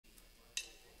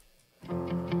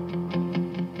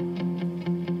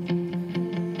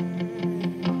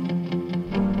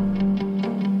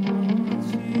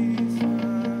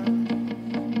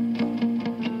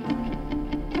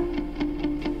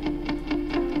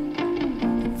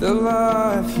the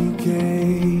life you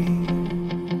gave.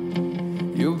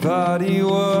 Your body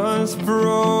was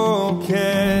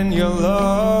broken, your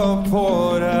love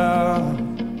poured out.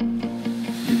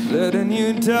 You bled and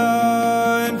you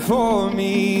died for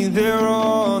me there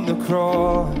on the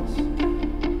cross.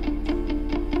 And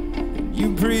you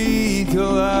breathed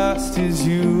your last as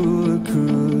you were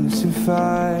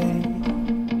crucified.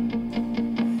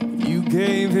 You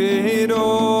gave it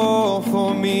all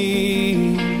for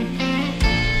me.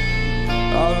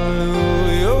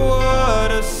 Hallelujah,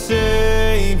 what a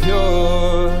Savior.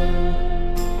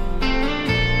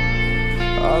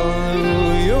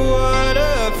 Hallelujah, what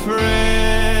a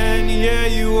friend. Yeah,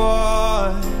 you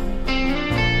are.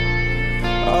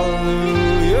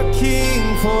 Hallelujah,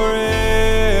 King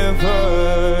forever.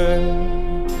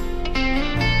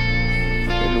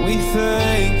 And we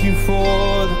thank you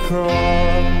for the cross.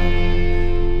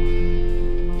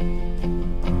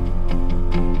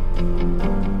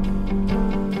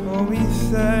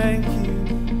 Thank you.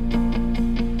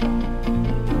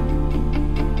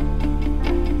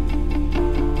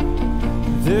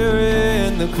 There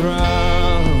in the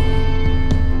ground,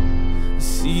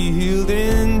 sealed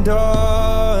in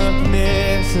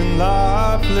darkness and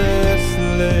lifeless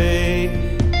lay,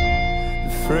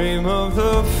 the frame of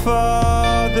the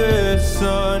Father's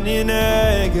Son in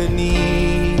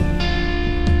agony.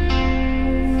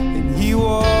 And he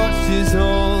watched his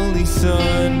only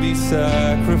Son be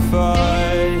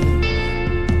sacrificed,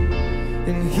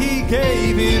 and he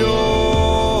gave it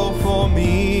all for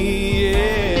me.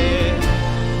 Yeah.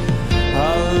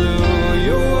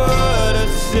 Hallelujah, what a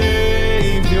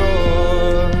Savior.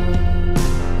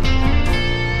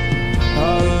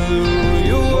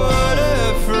 Hallelujah, what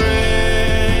a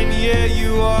friend. Yeah,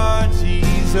 you are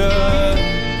Jesus.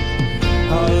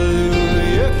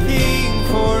 Hallelujah, King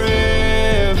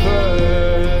forever.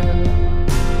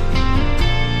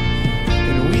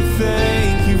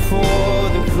 Thank you for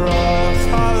the cross.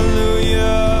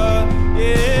 Hallelujah,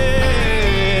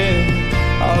 yeah.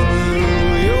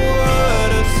 Hallelujah,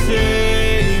 what a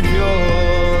Savior.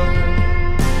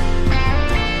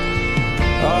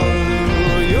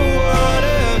 Hallelujah, what a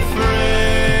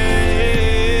friend.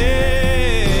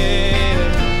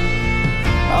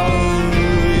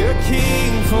 Hallelujah,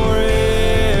 King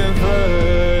forever.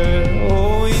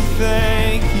 Oh, we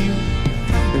thank you,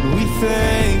 and we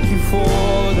thank you for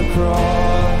the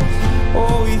cross.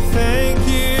 Oh, we thank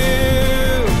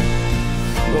you.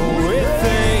 Oh, we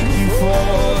thank you for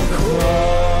the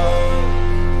cross.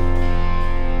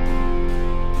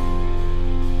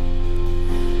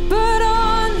 But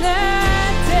on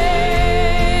that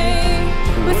day,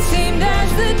 what seemed as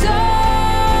the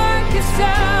darkest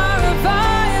hour of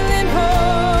violent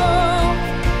hope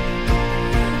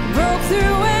broke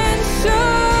through and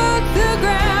shook the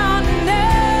ground, and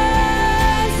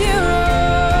as you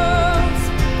rose,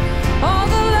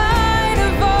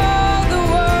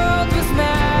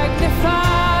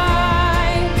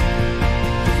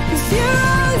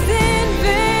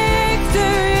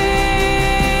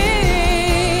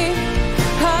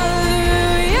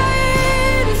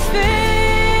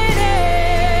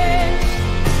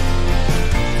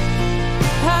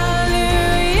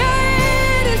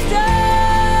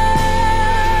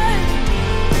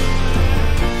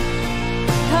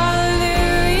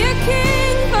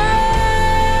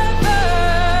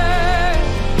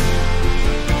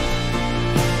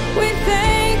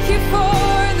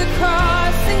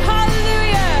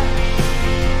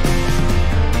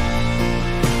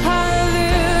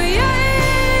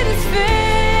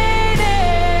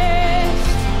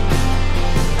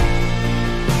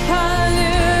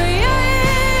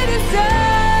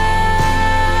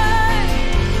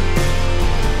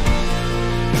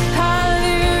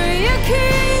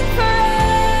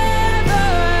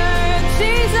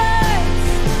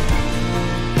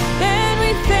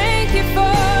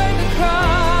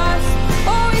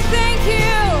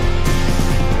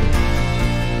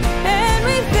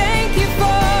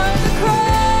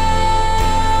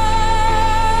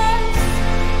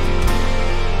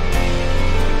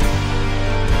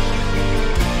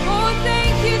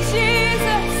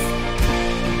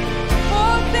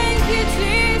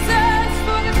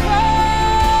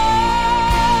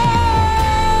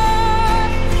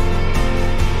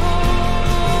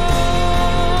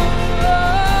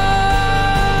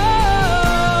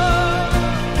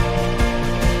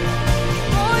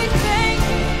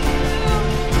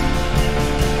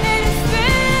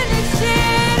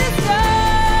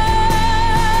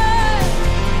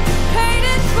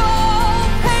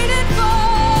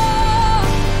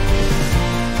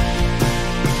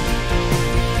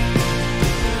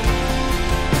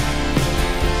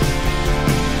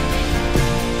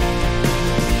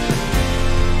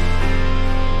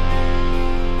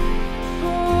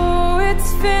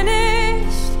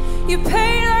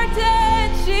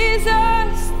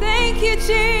 you,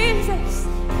 Jesus.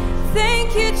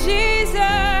 Thank you,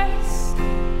 Jesus.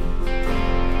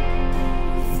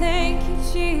 Thank you,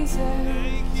 Jesus.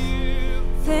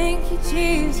 Thank you,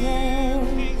 Jesus.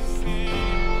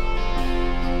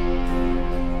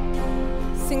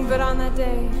 Sing, but on that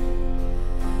day.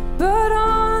 But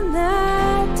on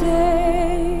that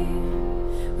day,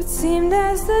 what seemed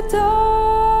as the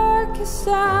darkest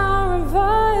hour of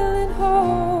violent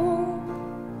hope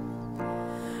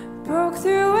broke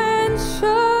through and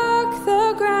shook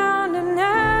the ground, and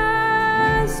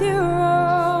as you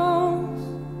rose,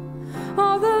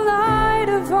 all the light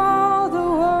of all the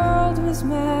world was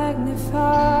magnified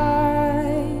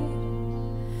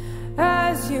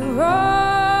as you rose.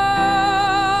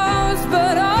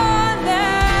 But on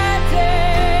that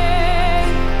day,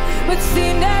 what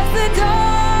seemed as the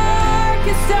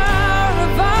darkest hour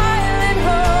of violent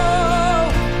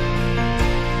hope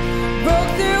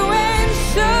broke through and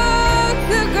shook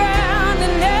the ground,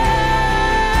 and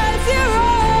as you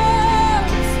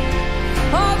rose,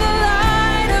 all the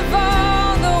light of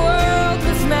all the world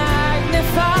was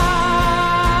magnified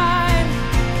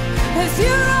as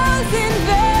you rose in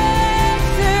victory.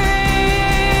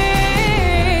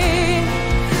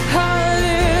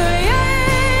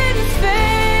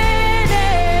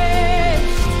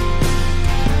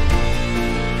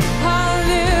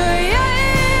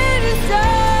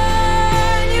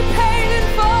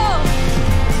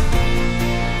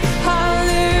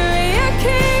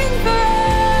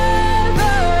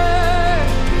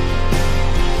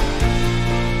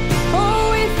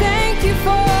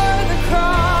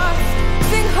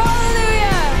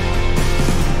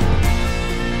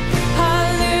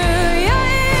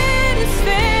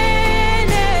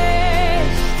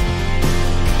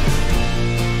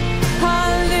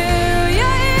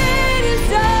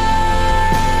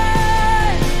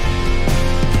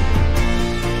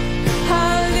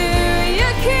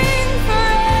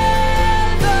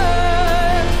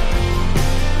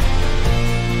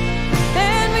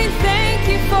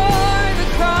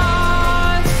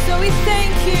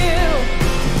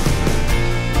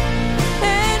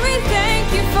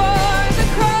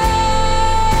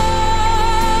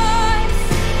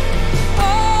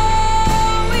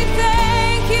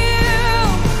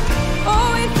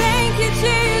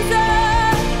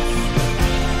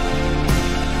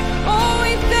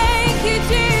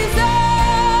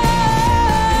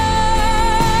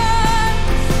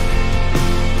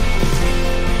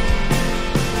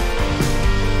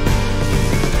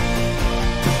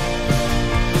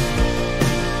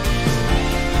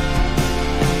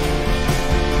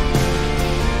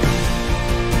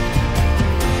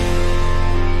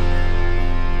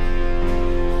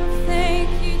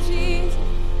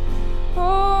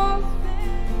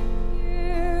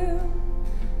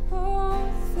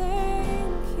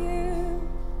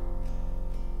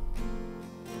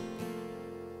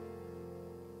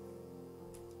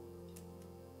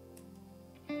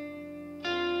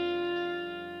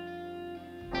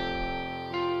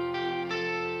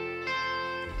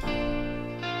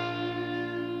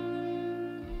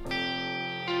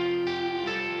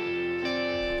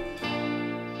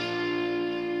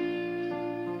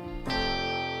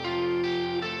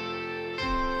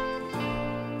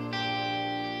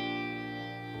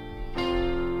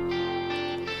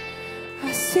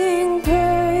 Sing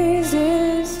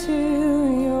praises to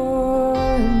your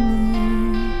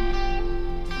name,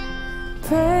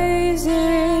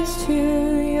 praises to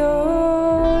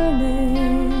your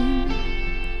name,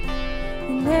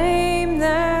 a name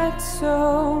that's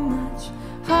so much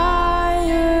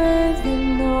higher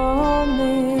than all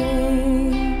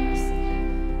names.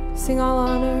 Sing all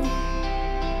honor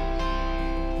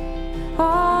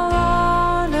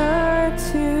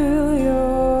to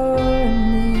your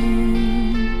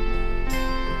name,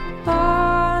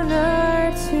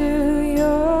 honor to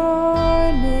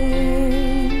your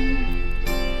name,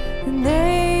 a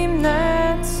name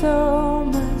that's so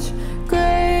much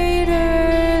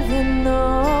greater than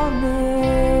all names.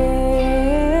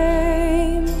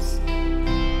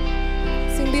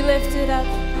 Sing, be lifted up,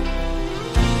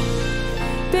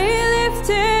 be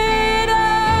lifted up.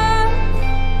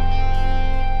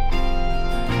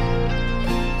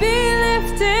 Be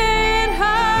lifted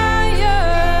higher,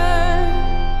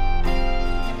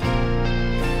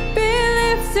 be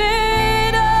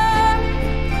lifted up,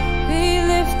 be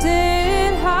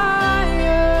lifted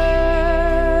higher.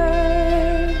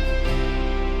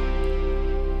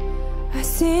 I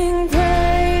sing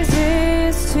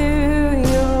praises to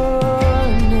your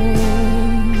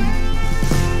name,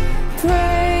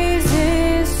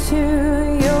 praises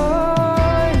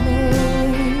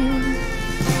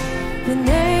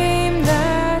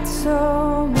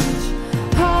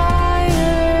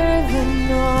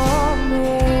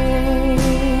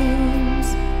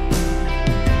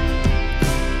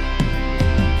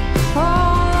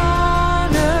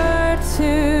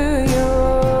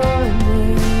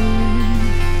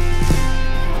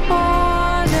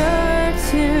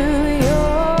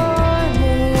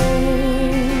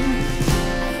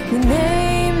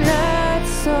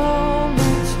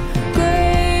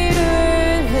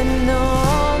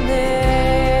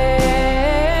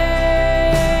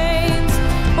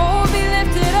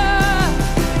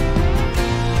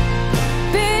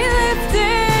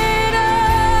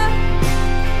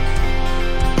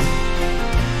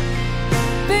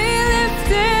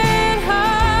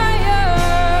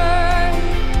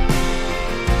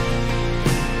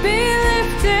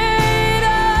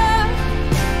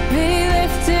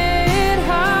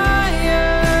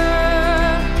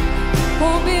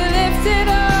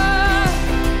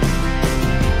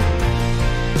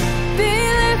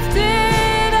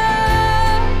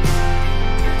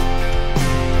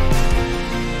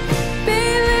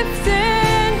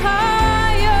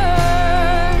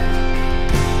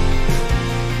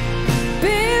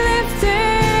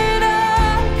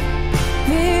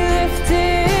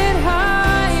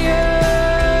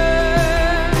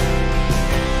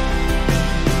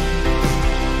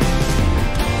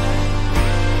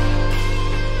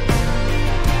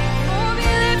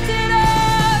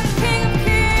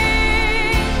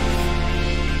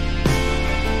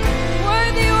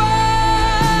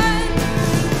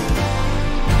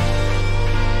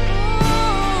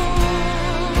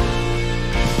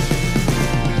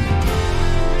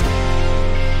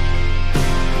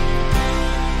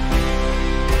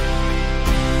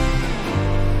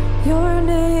Your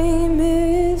name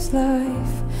is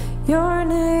life. Your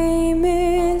name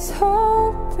is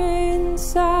hope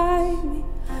inside me.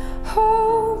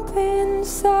 Hope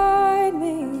inside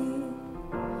me.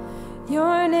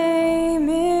 Your name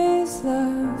is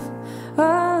love.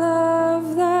 A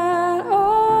love that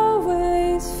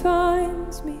always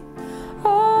finds me.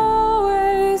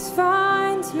 Always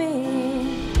finds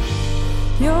me.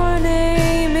 Your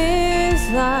name is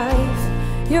life.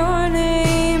 Your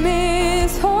name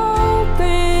is hope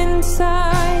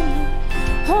inside me.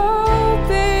 Hope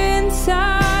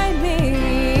inside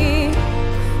me.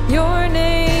 Your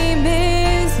name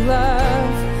is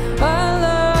love. A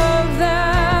love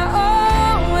that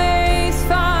always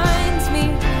finds me.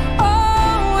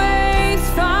 Always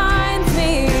finds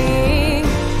me.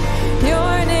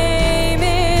 Your name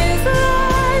is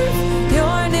life.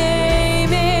 Your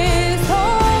name is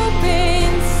hope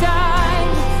inside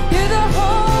me. You're the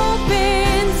hope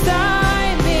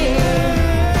inside me.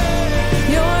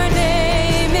 Your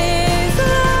name is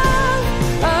love.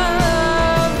 A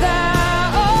love that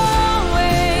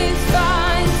always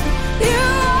finds me. You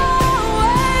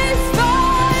always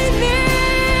find me.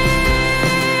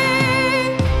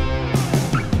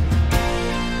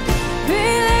 Be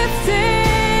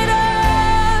lifted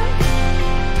up.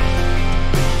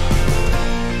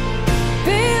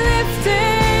 Be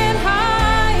lifted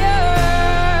higher.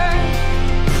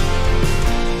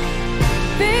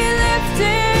 Be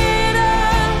lifted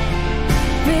up.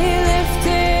 Be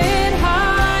lifted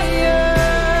higher.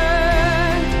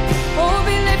 Oh,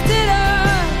 be lifted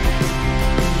up.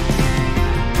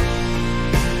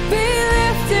 Be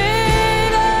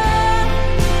lifted up.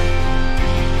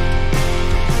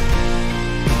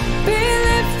 Be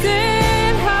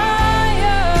lifted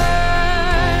higher.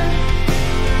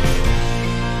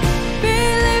 Be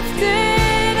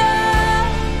lifted up.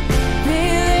 Be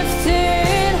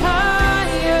lifted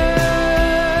higher.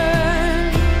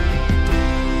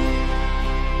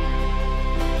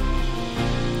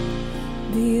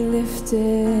 Be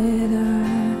lifted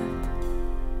up.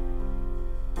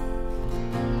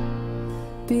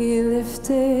 Be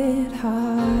lifted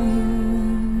higher.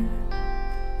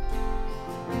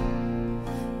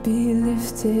 Be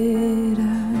lifted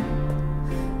up.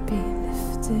 Be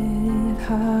lifted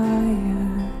higher.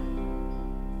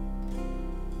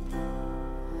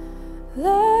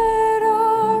 Let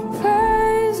our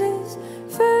praises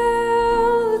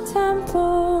fill the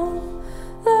temple.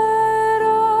 Let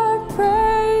our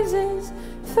praises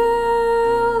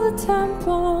fill the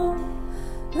temple.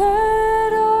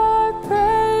 Let our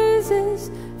praises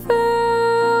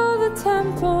fill the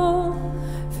temple.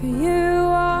 For you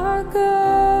are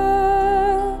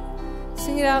good.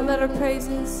 Sing it out, let our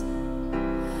praises.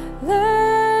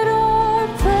 Let our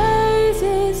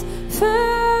praises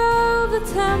fill the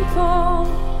temple.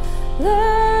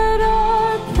 Let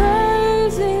our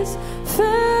praises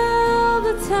fill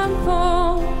the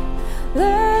temple.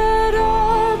 Let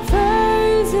our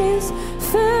praises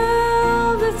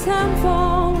fill the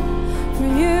temple. For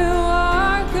you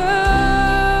are good.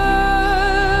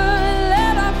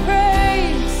 Let our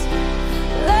praise,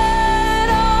 let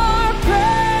our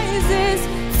praises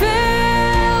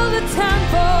fill the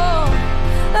temple.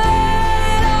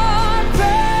 Let our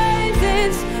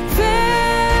praises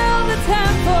fill the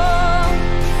temple.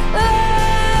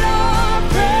 Let our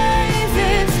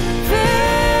praises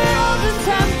fill the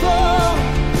temple.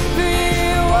 For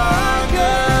you are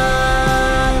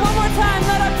good. One more time,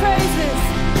 let our praises.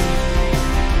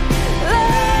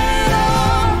 Let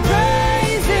our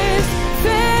praises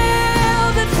fill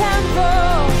the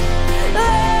temple.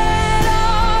 Let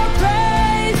our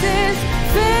praises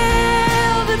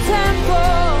fill the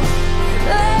temple.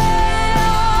 Let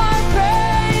our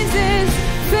praises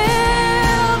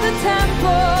fill the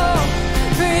temple.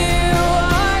 For you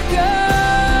are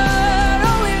good.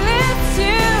 Oh, we lift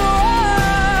you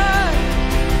up.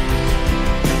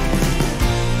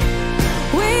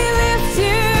 We lift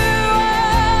you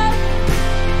up.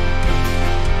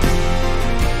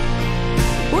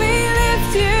 We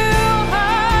lift you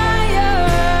higher.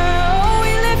 Oh,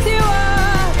 we lift you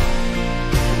up.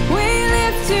 We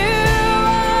lift you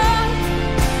up.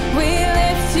 We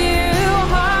lift you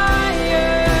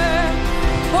higher.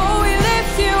 Oh, we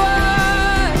lift you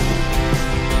up.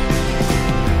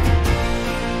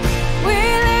 We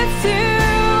lift you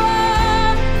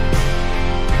up.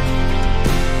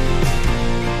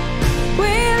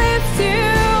 We lift you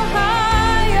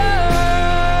higher.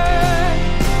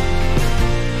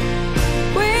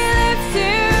 We lift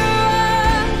you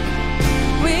up.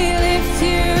 We lift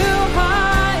you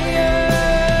higher.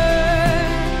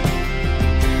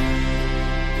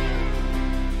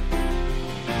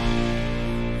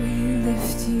 We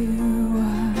lift you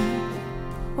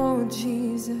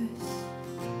Jesus,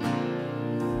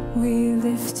 we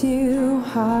lift you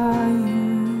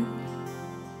higher.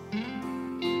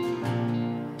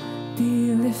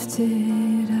 Be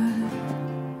lifted up,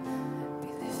 be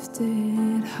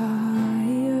lifted higher.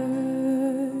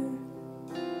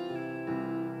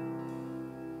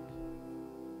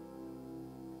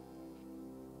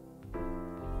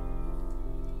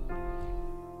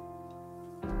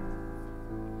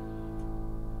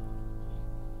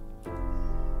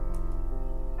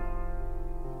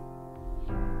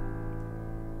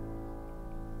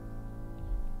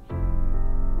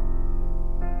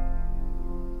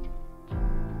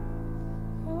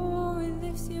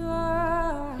 You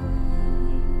are.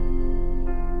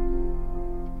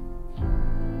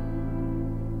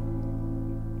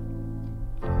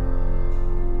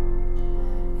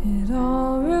 It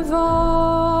all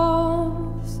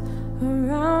revolves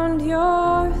around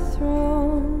your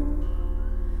throne.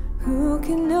 Who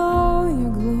can know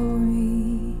your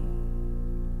glory?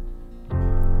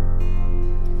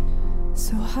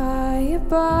 So high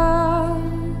above,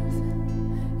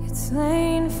 it's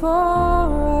slain for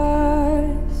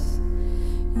us.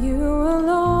 You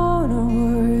alone are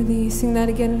worthy. Sing that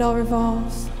again. It all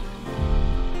revolves.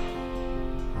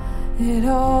 It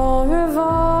all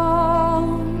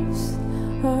revolves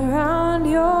around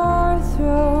your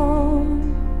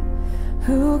throne.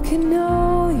 Who can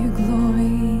know your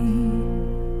glory?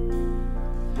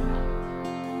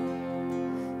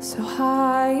 So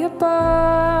high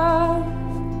above,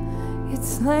 it's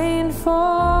slain for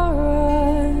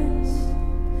us.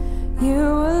 You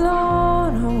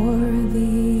alone are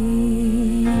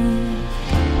worthy,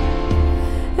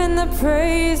 and the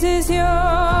praise is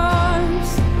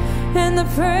yours, and the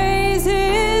praise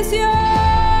is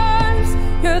yours.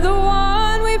 You're the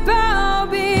one we bow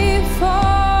before,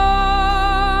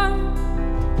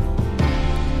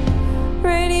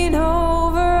 reigning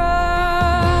over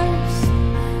us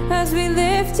as we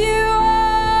lift you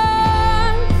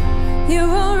up. You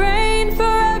will reign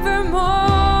forevermore.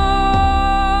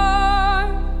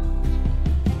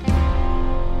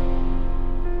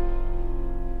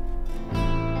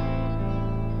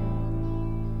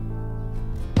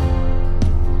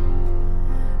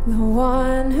 The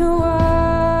one who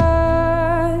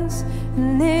was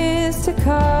and is to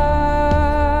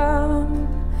come,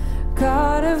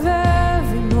 God of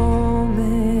every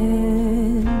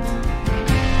moment,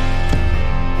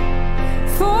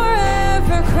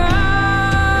 forever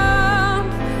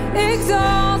crowned,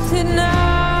 exalted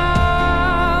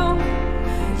now.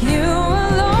 You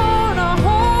alone are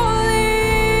holy,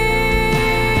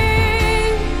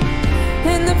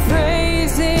 and the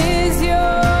praise is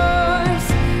yours,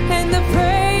 and the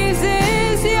praise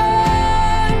is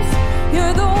yours.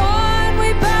 You're the one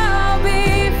we bow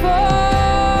before,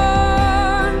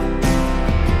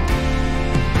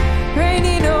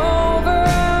 reigning over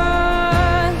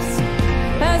us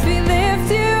as we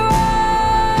lift you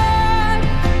up.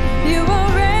 You will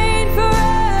reign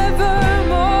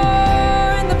forevermore.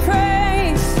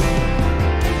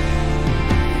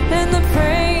 And the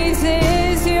praise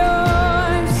is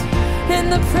yours,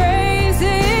 and the praise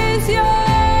is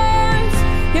yours.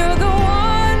 You're the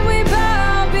one we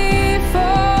bow before,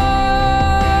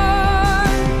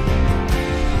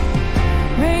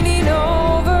 reigning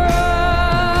over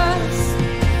us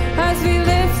as we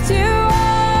lift you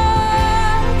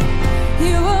up.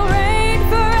 You will reign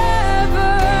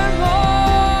forevermore.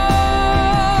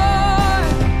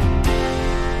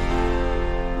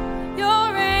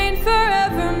 You'll reign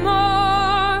forevermore.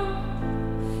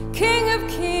 King of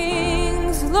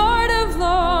kings, Lord of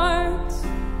lords,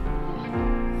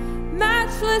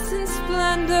 matchless in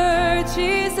splendor,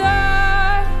 Jesus,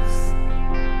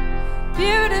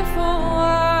 beautiful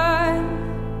one,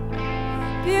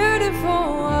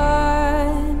 beautiful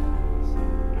one.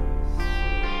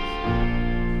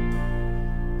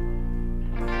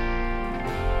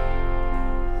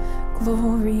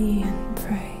 Glory and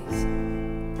praise,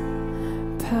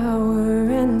 power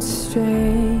and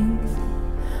strength,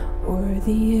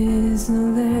 worthy is the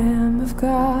Lamb of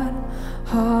God.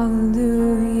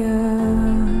 Hallelujah.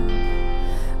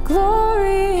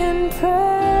 Glory and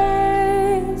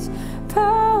praise,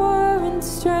 power and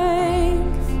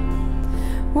strength,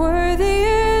 worthy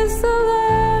is the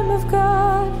Lamb of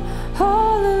God.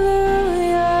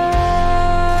 Hallelujah.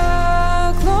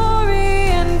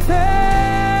 Glory and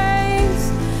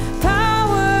praise,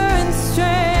 power and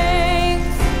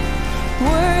strength,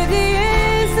 worthy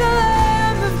is the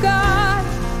Lamb of God.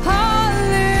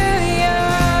 Hallelujah.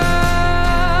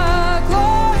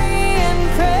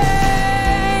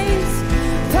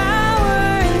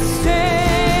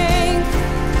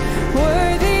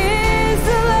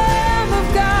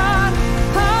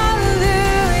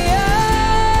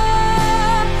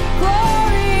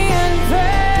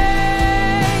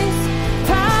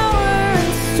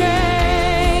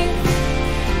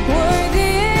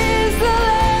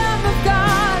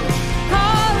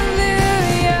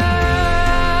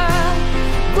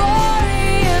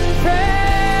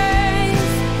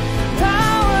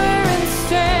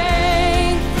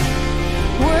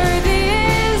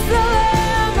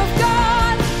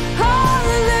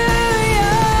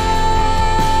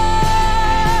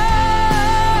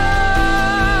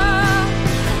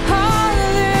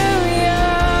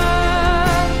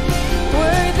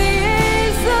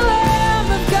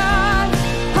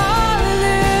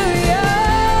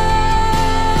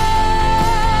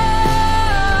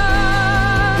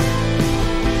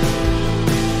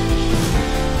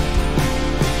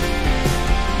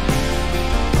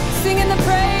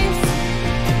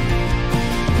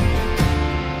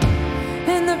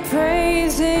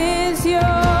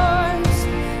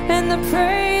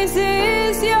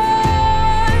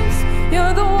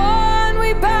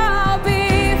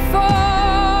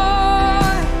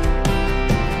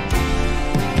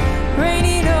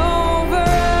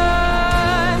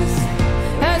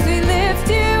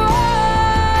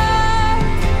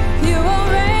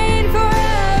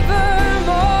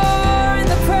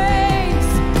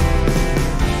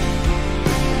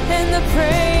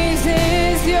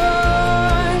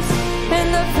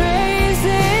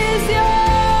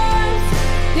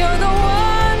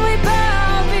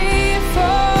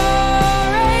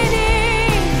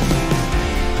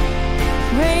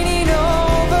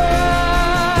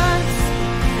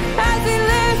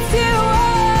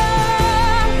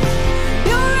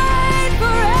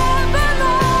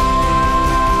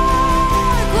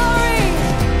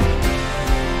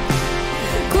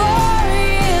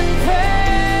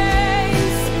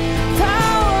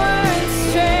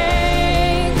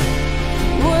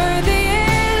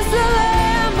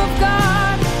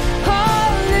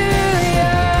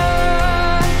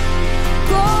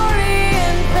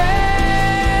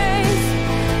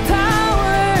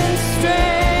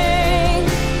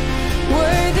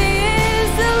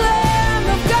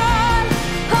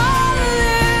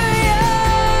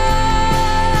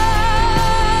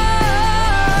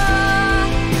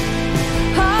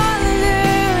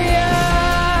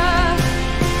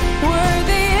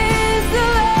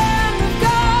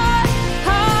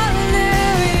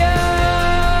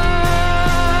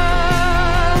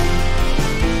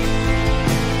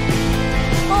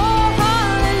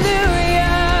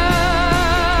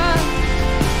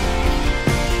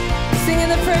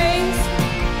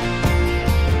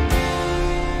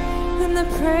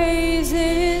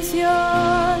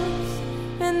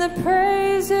 the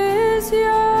praise is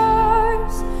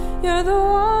yours. You're the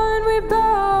one we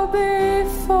bow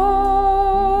before,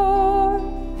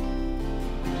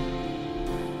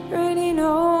 reigning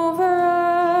over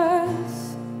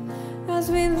us as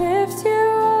we lift you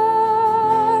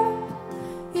up.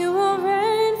 You will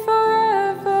reign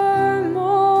forevermore.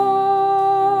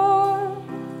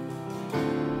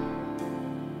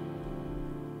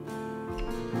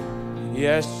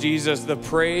 Yes, Jesus, the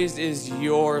praise is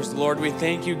yours, Lord. We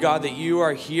thank you, God, that you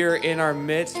are here in our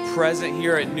midst, present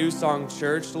here at New Song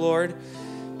Church, Lord.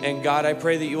 And God, I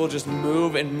pray that you will just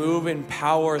move in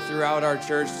power throughout our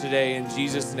church today. In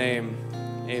Jesus' name,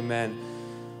 amen.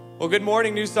 Well, good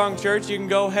morning, New Song Church. You can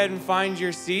go ahead and find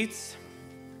your seats.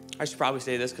 I should probably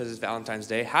say this because it's Valentine's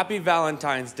Day. Happy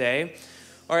Valentine's Day.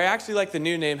 Or I actually like the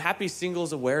new name, Happy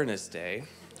Singles Awareness Day.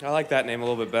 I like that name a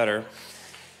little bit better.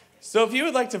 So if you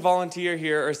would like to volunteer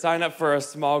here or sign up for a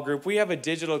small group, we have a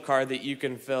digital card that you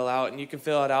can fill out, and you can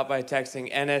fill it out by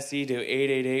texting NSE to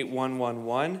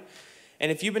 888-111.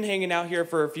 And if you've been hanging out here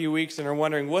for a few weeks and are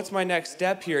wondering, what's my next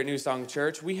step here at New Song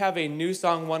Church? We have a New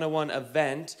Song 101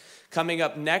 event coming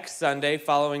up next Sunday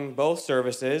following both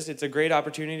services. It's a great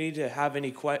opportunity to have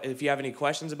if you have any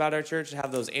questions about our church, to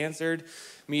have those answered,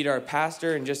 meet our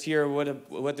pastor, and just hear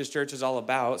what this church is all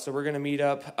about. So we're going to meet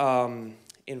up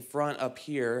in front up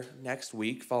here next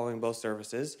week following both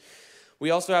services.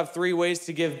 We also have 3 ways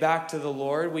to give back to the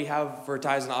Lord. We have, for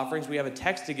tithes and offerings, we have a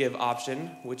text to give option,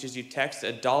 which is you text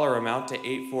a dollar amount to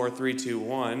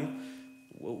 84321.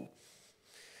 Whoa.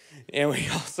 And we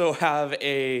also have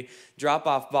a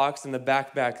drop-off box in the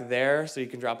back there, so you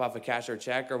can drop off a cash or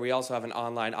check, or we also have an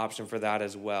online option for that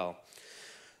as well.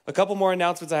 A couple more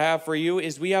announcements I have for you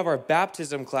is we have our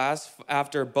baptism class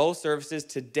after both services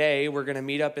today. We're going to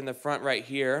meet up in the front right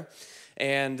here,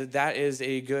 and that is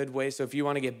a good way. So if you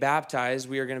want to get baptized,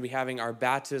 we are going to be having our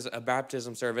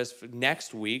baptism service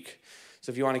next week.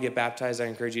 So if you want to get baptized, I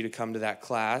encourage you to come to that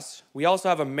class. We also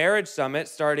have a marriage summit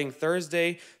starting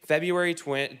Thursday, February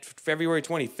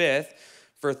 25th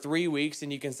for 3 weeks,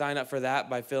 and you can sign up for that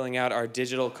by filling out our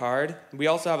digital card. We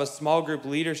also have a small group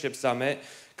leadership summit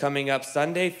coming up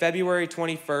Sunday, February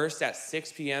 21st at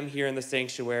 6 p.m. here in the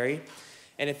sanctuary.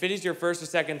 And if it is your first or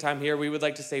second time here, we would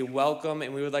like to say welcome,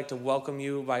 and we would like to welcome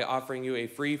you by offering you a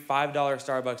free $5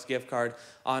 Starbucks gift card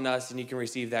on us, and you can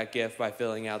receive that gift by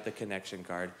filling out the connection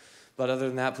card. But other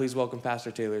than that, please welcome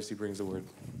Pastor Taylor as he brings the word.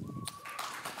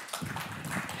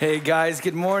 Hey guys,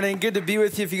 good morning. Good to be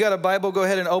with you. If you got a Bible, go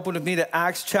ahead and open with me to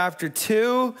Acts chapter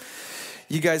 2.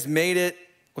 You guys made it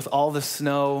with all the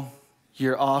snow.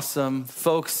 You're awesome.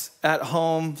 Folks at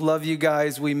home, love you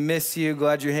guys. We miss you.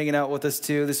 Glad you're hanging out with us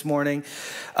too this morning.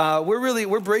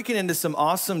 We're breaking into some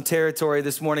awesome territory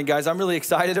this morning, guys. I'm really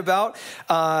excited about.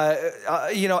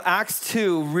 Acts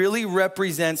 2 really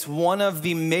represents one of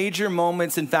the major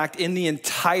moments, in fact, in the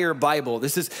entire Bible.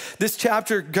 This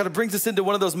chapter kind of brings us into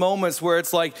one of those moments where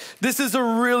it's like, this is a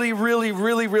really, really,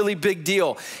 really, really big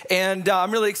deal. And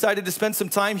I'm really excited to spend some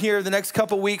time here the next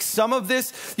couple weeks. Some of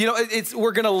this,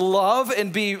 we're going to love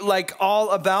and be like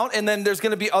all about. And then there's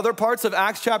going to be other parts of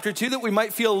Acts chapter 2 that we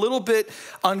might feel a little bit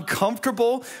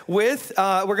uncomfortable with.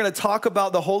 We're going to talk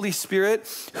about the Holy Spirit,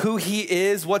 who he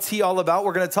is, what's he all about.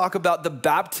 We're going to talk about the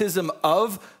baptism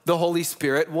of the Holy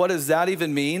Spirit. What does that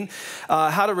even mean?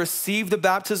 How to receive the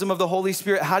baptism of the Holy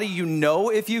Spirit. How do you know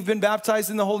if you've been baptized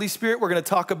in the Holy Spirit? We're going to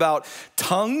talk about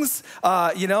tongues.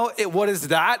 What is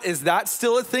that? Is that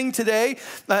still a thing today?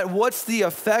 What's the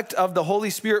effect of the Holy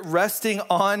Spirit resting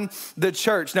on the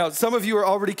church? Now, some of you are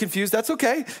already confused. That's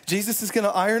okay. Jesus is going to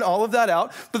iron all of that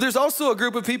out. But there's also a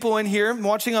group of people in here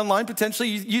watching online, potentially.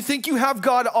 You think you have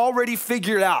God already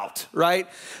figured out, right?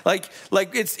 Like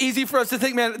it's easy for us to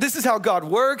think, man, this is how God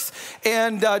works.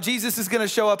 And Jesus is going to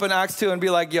show up in Acts 2 and be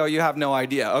like, yo, you have no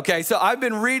idea. Okay, so I've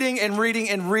been reading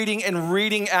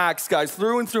Acts, guys,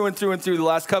 through and through the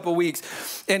last couple of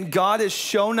weeks. And God has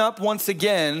shown up once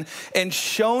again and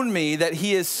shown me that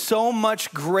he is so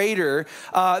much greater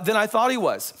than I thought he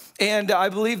was. And I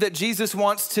believe that Jesus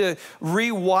wants to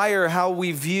rewire how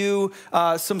we view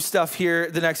some stuff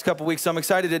here the next couple of weeks. So I'm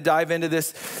excited to dive into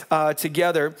this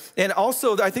together. And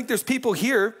also, I think there's people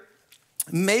here.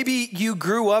 Maybe you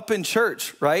grew up in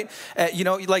church, right?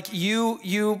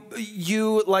 You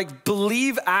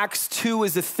believe Acts 2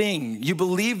 is a thing. You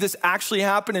believe this actually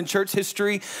happened in church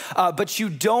history, but you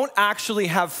don't actually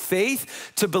have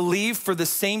faith to believe for the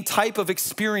same type of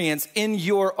experience in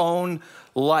your own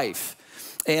life.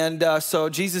 And so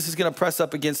Jesus is going to press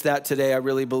up against that today, I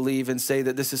really believe, and say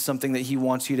that this is something that he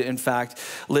wants you to, in fact,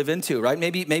 live into, right?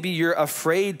 Maybe you're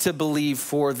afraid to believe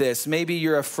for this. Maybe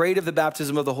you're afraid of the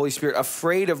baptism of the Holy Spirit,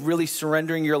 afraid of really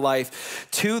surrendering your life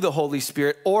to the Holy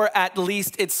Spirit, or at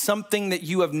least it's something that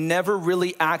you have never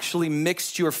really actually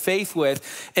mixed your faith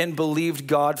with and believed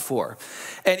God for.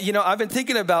 And, I've been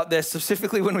thinking about this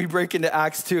specifically when we break into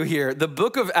Acts 2 here. The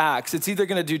book of Acts, it's either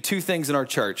going to do two things in our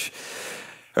church.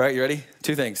 All right, you ready?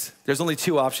 Two things. There's only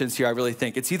two options here, I really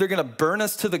think. It's either gonna burn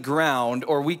us to the ground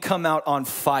or we come out on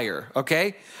fire,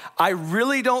 okay? I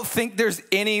really don't think there's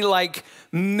any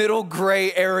middle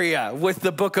gray area with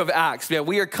the book of Acts. Man,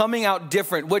 we are coming out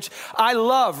different, which I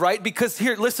love, right? Because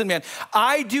here, listen, man,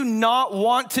 I do not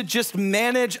want to just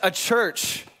manage a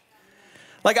church.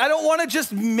 I don't want to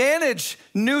just manage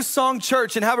New Song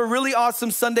Church and have a really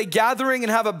awesome Sunday gathering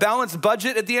and have a balanced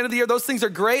budget at the end of the year. Those things are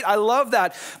great. I love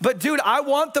that. But dude, I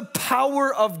want the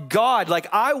power of God.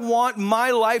 I want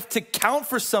my life to count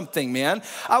for something, man.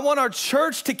 I want our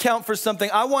church to count for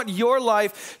something. I want your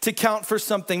life to count for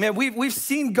something. Man, we've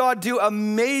seen God do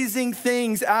amazing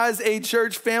things as a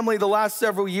church family the last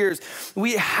several years.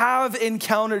 We have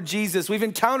encountered Jesus. We've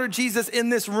encountered Jesus in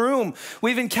this room.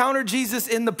 We've encountered Jesus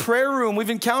in the prayer room.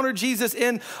 We've encountered Jesus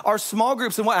in our small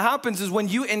groups. And what happens is when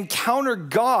you encounter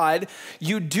God,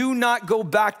 you do not go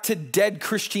back to dead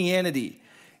Christianity.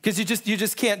 Because you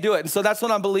just can't do it. And so that's what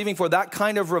I'm believing for, that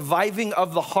kind of reviving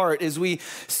of the heart as we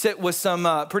sit with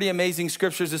some pretty amazing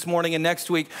scriptures this morning and next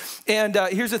week. And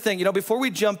here's the thing, before we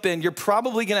jump in, you're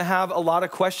probably gonna have a lot of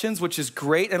questions, which is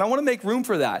great. And I wanna make room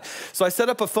for that. So I set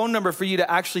up a phone number for you to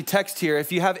actually text here.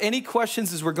 If you have any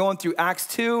questions as we're going through Acts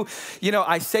 2,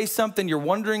 I say something, you're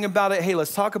wondering about it. Hey,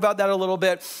 let's talk about that a little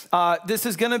bit. This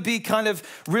is gonna be kind of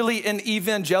really an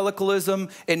evangelicalism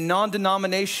and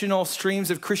non-denominational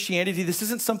streams of Christianity. This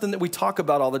isn't something that we talk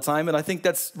about all the time, and I think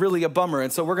that's really a bummer.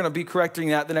 And so we're going to be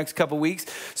correcting that the next couple weeks.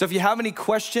 So if you have any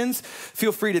questions,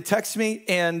 feel free to text me,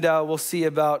 and we'll see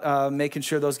about making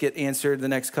sure those get answered the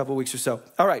next couple weeks or so.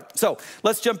 All right, so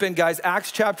let's jump in, guys.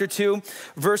 Acts chapter 2,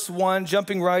 verse 1,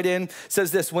 jumping right in,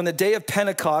 says this: when the day of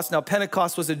Pentecost, now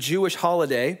Pentecost was a Jewish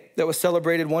holiday that was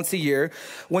celebrated once a year.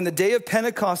 When the day of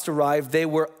Pentecost arrived, they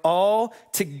were all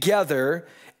together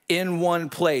in one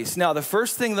place. Now, the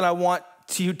first thing that I want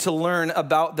you to learn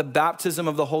about the baptism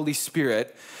of the Holy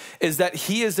Spirit is that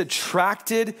he is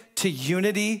attracted to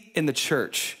unity in the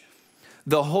church.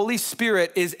 The Holy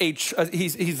Spirit is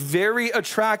he's very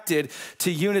attracted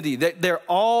to unity, that they're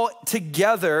all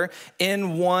together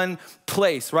in one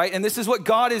place, right? And this is what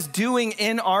God is doing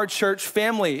in our church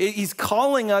family. He's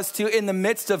calling us to, in the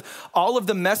midst of all of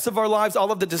the mess of our lives,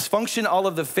 all of the dysfunction, all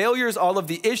of the failures, all of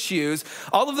the issues,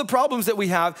 all of the problems that we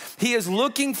have, he is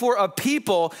looking for a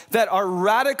people that are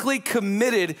radically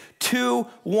committed to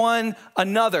one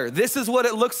another. This is what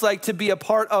it looks like to be a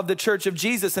part of the church of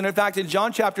Jesus. And in fact, in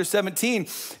John chapter 17,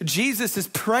 Jesus is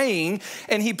praying,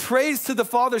 and he prays to the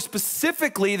Father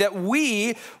specifically that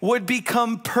we would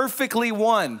become perfectly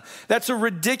one. That's a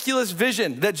ridiculous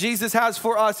vision that Jesus has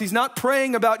for us. He's not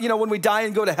praying about, when we die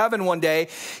and go to heaven one day.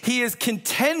 He is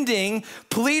contending,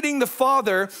 pleading the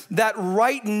Father that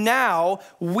right now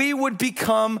we would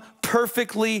become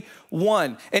perfectly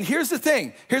one. And here's the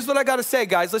thing. Here's what I got to say,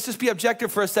 guys. Let's just be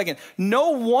objective for a second.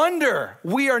 No wonder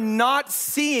we are not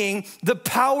seeing the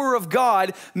power of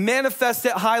God manifest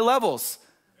at high levels.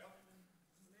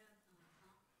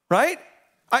 Right?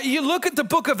 You look at the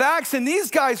book of Acts, and these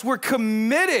guys were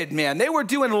committed, man. They were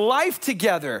doing life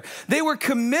together. They were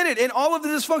committed in all of the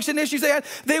dysfunction issues they had.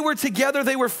 They were together.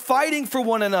 They were fighting for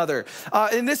one another.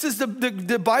 And this is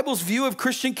the Bible's view of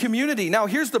Christian community. Now,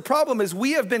 here's the problem is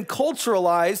we have been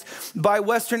culturalized by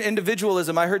Western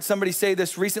individualism. I heard somebody say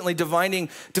this recently, defining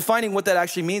what that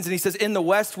actually means. And he says, in the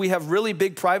West, we have really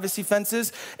big privacy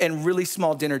fences and really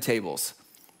small dinner tables.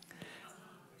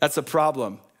 That's a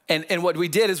problem. And what we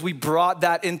did is we brought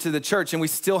that into the church, and we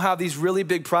still have these really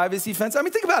big privacy fences. I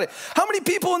mean, think about it. How many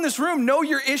people in this room know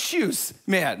your issues,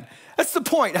 man? That's the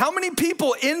point. How many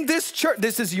people in this church,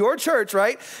 this is your church,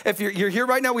 right? If you're here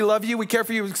right now, we love you, we care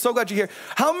for you, we're so glad you're here.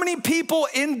 How many people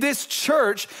in this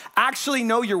church actually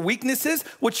know your weaknesses,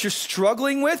 what you're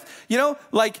struggling with,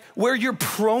 where you're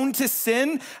prone to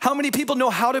sin? How many people know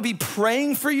how to be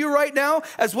praying for you right now,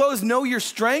 as well as know your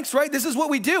strengths, right? This is what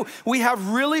we do. We have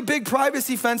really big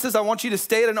privacy fences. I want you to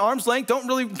stay at an arm's length. Don't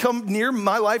really come near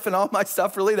my life and all my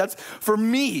stuff, really. That's for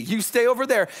me. You stay over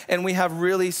there. And we have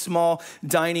really small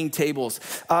dining tables.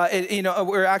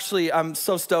 I'm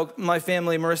so stoked. My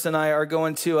family, Marissa and I, are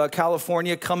going to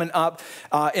California coming up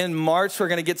in March. We're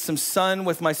going to get some sun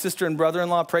with my sister and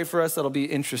brother-in-law. Pray for us. That'll be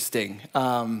interesting.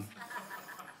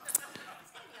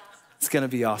 It's gonna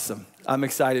be awesome. I'm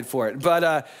excited for it.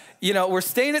 But, we're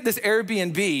staying at this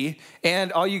Airbnb,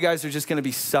 and all you guys are just gonna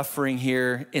be suffering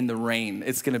here in the rain.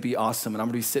 It's gonna be awesome, and I'm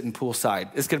gonna be sitting poolside.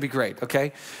 It's gonna be great,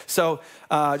 okay? So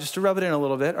just to rub it in a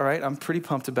little bit, all right? I'm pretty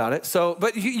pumped about it. So,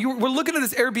 but we're looking at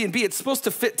this Airbnb. It's supposed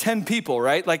to fit 10 people,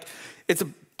 right? Like, it's a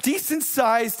decent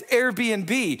sized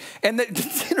Airbnb. And the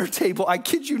dinner table, I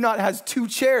kid you not, has 2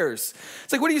 chairs.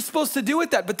 It's like, what are you supposed to do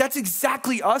with that? But that's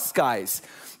exactly us, guys.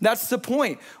 That's the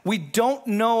point. We don't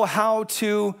know how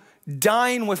to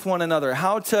dine with one another,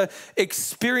 how to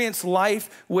experience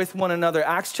life with one another.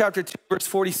 Acts chapter 2, verse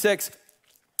 46.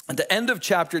 At the end of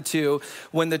chapter 2,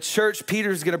 when the church,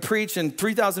 Peter's going to preach and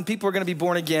 3,000 people are going to be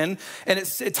born again. And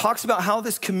it talks about how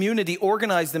this community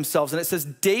organized themselves. And it says,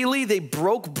 daily they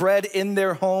broke bread in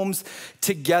their homes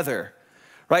together.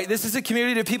 Right? This is a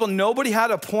community of people. Nobody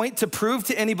had a point to prove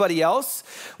to anybody else.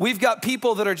 We've got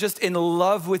people that are just in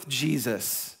love with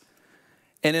Jesus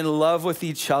and in love with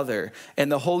each other.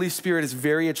 And the Holy Spirit is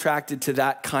very attracted to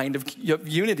that kind of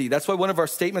unity. That's why one of our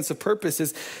statements of purpose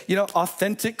is,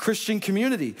 authentic Christian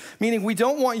community. Meaning we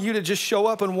don't want you to just show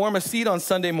up and warm a seat on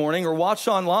Sunday morning or watch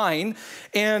online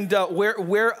and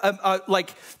wear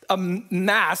a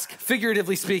mask,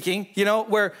 figuratively speaking,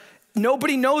 where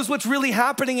nobody knows what's really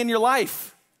happening in your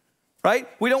life. Right?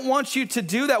 We don't want you to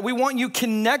do that. We want you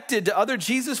connected to other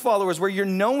Jesus followers where you're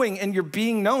knowing and you're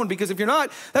being known. Because if you're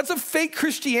not, that's a fake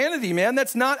Christianity, man.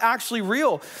 That's not actually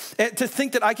real. And to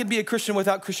think that I can be a Christian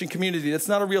without Christian community, that's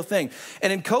not a real thing.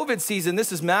 And in COVID season,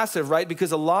 this is massive, right?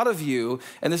 Because a lot of you,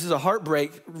 and this is a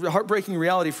heartbreaking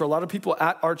reality for a lot of people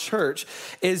at our church,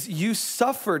 is you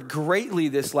suffered greatly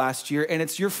this last year, and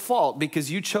it's your fault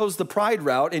because you chose the pride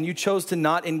route and you chose to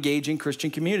not engage in Christian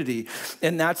community.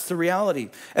 And that's the reality.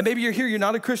 And maybe you're here, you're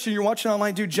not a Christian, you're watching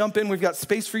online, dude, jump in. We've got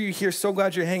space for you here. So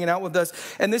glad you're hanging out with us.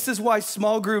 And this is why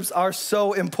small groups are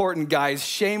so important, guys.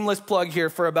 Shameless plug here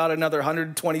for about another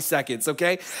 120 seconds,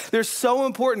 okay? They're so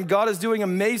important. God is doing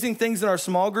amazing things in our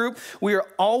small group. We are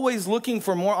always looking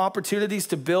for more opportunities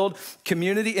to build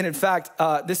community. And in fact,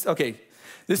 this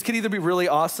could either be really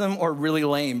awesome or really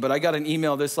lame, but I got an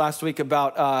email this last week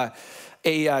about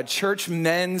a church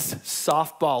men's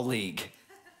softball league.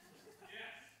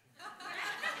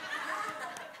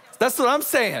 That's what I'm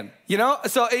saying,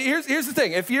 So here's the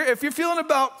thing. If you're feeling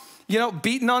about,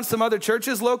 beating on some other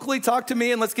churches locally, talk to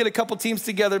me and let's get a couple teams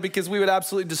together because we would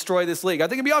absolutely destroy this league. I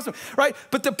think it'd be awesome, right?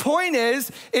 But the point is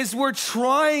we're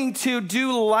trying to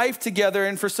do life together.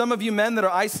 And for some of you men that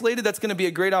are isolated, that's going to be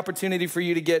a great opportunity for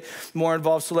you to get more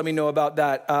involved. So let me know about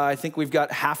that. I think we've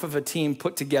got half of a team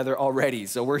put together already.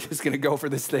 So we're just going to go for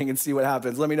this thing and see what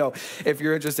happens. Let me know if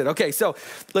you're interested. Okay, so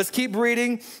let's keep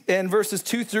reading in verses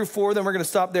 2 through 4. Then we're going to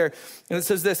stop there. And it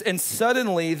says this, and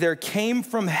suddenly there came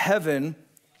from heaven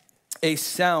a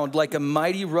sound like a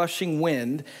mighty rushing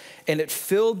wind, and it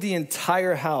filled the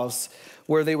entire house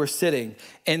where they were sitting.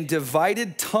 And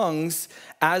divided tongues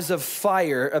as of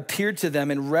fire appeared to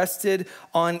them and rested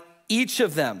on each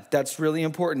of them. That's really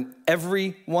important.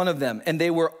 Every one of them. And they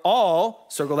were all,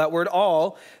 circle that word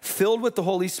all, filled with the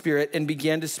Holy Spirit and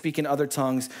began to speak in other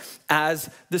tongues as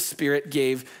the Spirit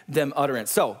gave them utterance.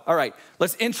 So, all right,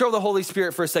 let's intro the Holy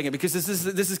Spirit for a second because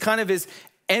this is kind of his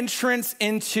entrance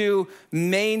into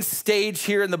main stage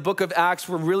here in the book of Acts.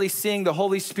 We're really seeing the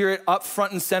Holy Spirit up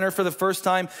front and center for the first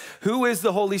time. Who is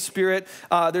the Holy Spirit?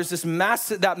 There's this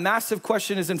massive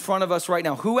question is in front of us right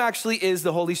now. Who actually is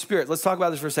the Holy Spirit? Let's talk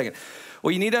about this for a second.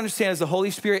 What you need to understand is the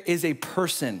Holy Spirit is a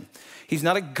person. He's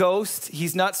not a ghost.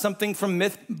 He's not something from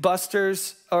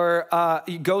Mythbusters or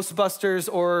Ghostbusters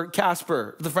or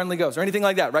Casper, the Friendly Ghost, or anything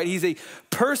like that, right? He's a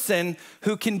person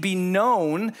who can be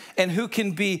known and who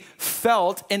can be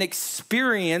felt and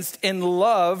experienced and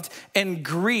loved and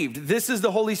grieved. This is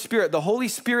the Holy Spirit. The Holy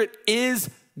Spirit is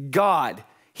God.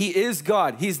 He is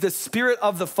God. He's the Spirit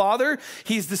of the Father.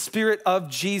 He's the Spirit of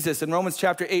Jesus. In Romans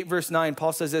chapter 8, verse 9,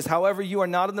 Paul says this, however, you are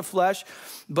not in the flesh,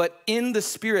 but in the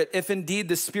Spirit, if indeed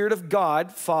the Spirit of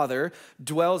God, Father,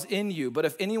 dwells in you. But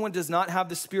if anyone does not have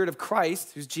the Spirit of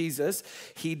Christ, who's Jesus,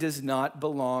 he does not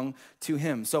belong to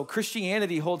him. So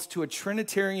Christianity holds to a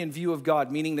Trinitarian view of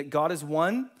God, meaning that God is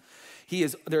one.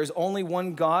 There is only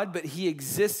one God, but he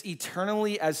exists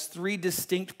eternally as three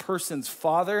distinct persons,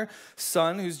 Father,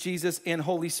 Son, who's Jesus, and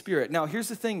Holy Spirit. Now, here's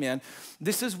the thing, man.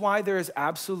 This is why there is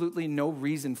absolutely no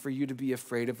reason for you to be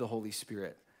afraid of the Holy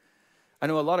Spirit. I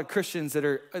know a lot of Christians that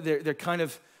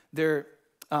they're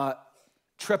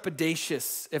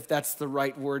trepidatious, if that's the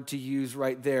right word to use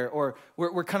right there, or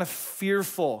we're kind of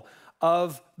fearful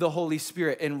of the Holy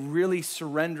Spirit and really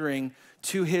surrendering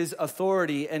to his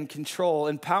authority and control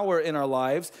and power in our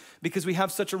lives because we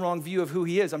have such a wrong view of who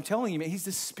he is. I'm telling you, man, he's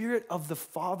the Spirit of the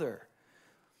Father.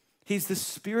 He's the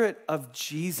Spirit of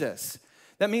Jesus.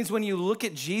 That means when you look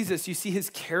at Jesus, you see his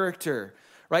character,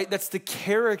 right? That's the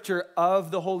character of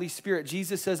the Holy Spirit.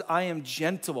 Jesus says, I am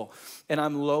gentle and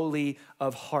I'm lowly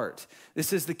of heart.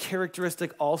 This is the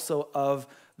characteristic also of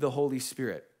the Holy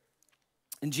Spirit.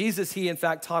 And Jesus, he in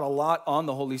fact taught a lot on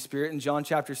the Holy Spirit. In John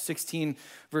chapter 16,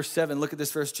 verse 7, look at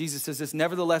this verse. Jesus says this,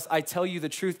 nevertheless, I tell you the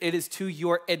truth, it is to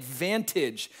your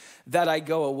advantage that I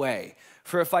go away.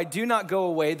 For if I do not go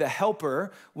away, the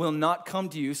helper will not come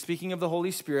to you, speaking of the Holy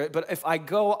Spirit, but if I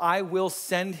go, I will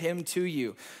send him to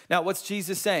you. Now, what's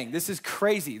Jesus saying? This is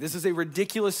crazy. This is a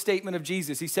ridiculous statement of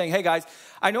Jesus. He's saying, hey guys,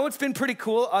 I know it's been pretty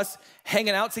cool, us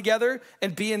hanging out together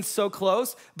and being so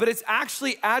close, but it's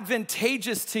actually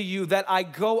advantageous to you that I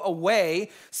go away,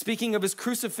 speaking of his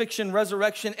crucifixion,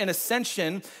 resurrection, and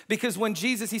ascension, because when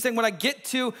Jesus, he's saying, when I get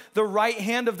to the right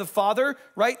hand of the Father,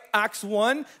 right, Acts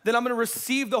 1, then I'm going to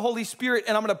receive the Holy Spirit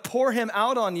and I'm going to pour him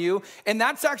out on you. And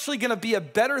that's actually going to be a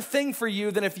better thing for you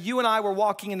than if you and I were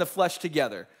walking in the flesh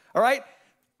together. All right?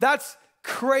 That's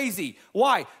crazy.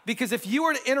 Why? Because if you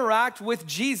were to interact with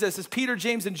Jesus as Peter,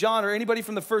 James, and John, or anybody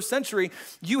from the first century,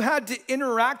 you had to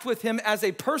interact with him as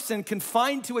a person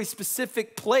confined to a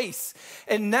specific place.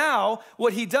 And now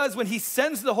what he does when he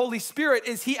sends the Holy Spirit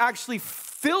is he actually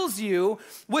fills you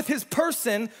with his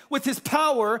person, with his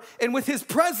power, and with his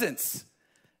presence.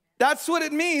 That's what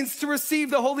it means to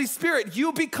receive the Holy Spirit.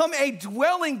 You become a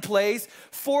dwelling place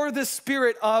for the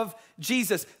Spirit of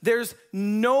Jesus. There's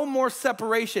no more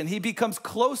separation. He becomes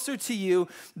closer to you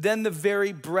than the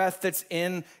very breath that's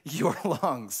in your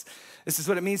lungs. This is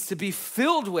what it means to be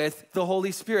filled with the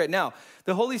Holy Spirit. Now,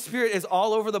 the Holy Spirit is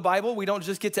all over the Bible. We don't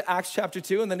just get to Acts chapter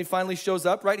 2 and then he finally shows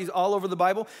up, right? He's all over the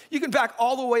Bible. You can back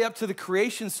all the way up to the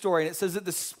creation story, and it says that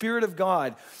the Spirit of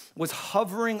God was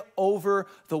hovering over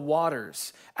the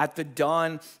waters at the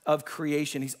dawn of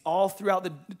creation. He's all throughout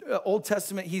the Old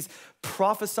Testament. He's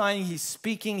prophesying, he's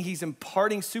speaking, he's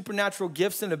imparting supernatural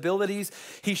gifts and abilities.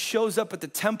 He shows up at the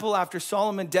temple after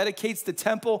Solomon dedicates the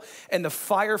temple and the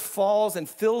fire falls and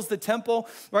fills the temple,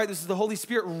 right? This is the Holy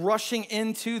Spirit rushing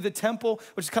into the temple,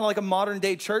 which is kind of like a modern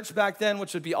day church back then,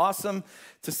 which would be awesome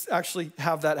to actually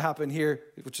have that happen here,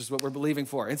 which is what we're believing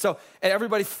for. And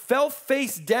everybody fell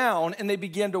face down and they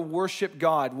began to worship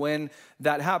God when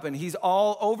that happened. He's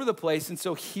all over the place. And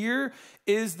so here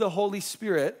is the Holy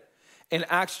Spirit in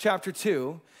Acts chapter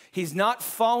 2. He's not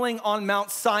falling on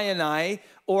Mount Sinai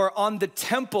or on the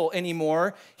temple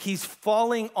anymore. He's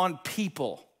falling on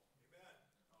people.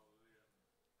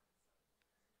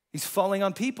 He's falling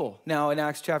on people now in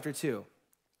Acts chapter 2.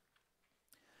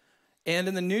 And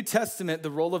in the New Testament, the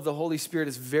role of the Holy Spirit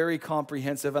is very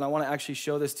comprehensive, and I want to actually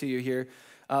show this to you here.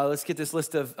 Let's get this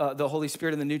list of the Holy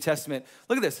Spirit in the New Testament.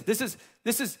 Look at this.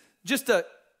 This is just a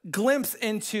glimpse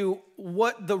into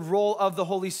what the role of the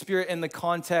Holy Spirit in the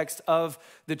context of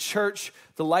the church,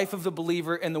 the life of the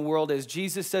believer, in the world is.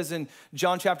 Jesus says in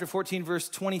John chapter 14, verse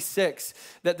 26,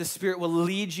 that the Spirit will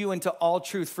lead you into all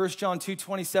truth. 1 John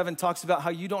 2:27 talks about how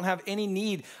you don't have any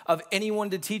need of anyone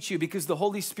to teach you because the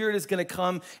Holy Spirit is going to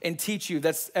come and teach you.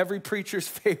 That's every preacher's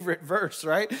favorite verse,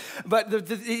 right? But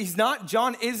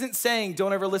John isn't saying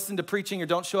don't ever listen to preaching or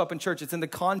don't show up in church. It's in the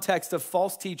context of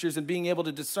false teachers and being able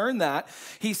to discern that.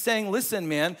 He's saying, listen,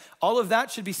 man, all of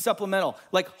that should be supplemental.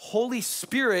 Like, Holy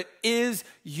Spirit is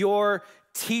your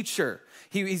teacher.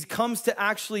 He comes to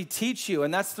actually teach you.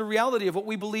 And that's the reality of what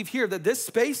we believe here, that this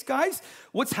space, guys,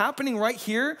 what's happening right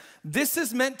here, this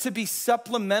is meant to be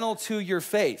supplemental to your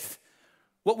faith.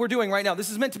 What we're doing right now, this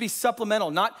is meant to be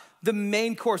supplemental, not the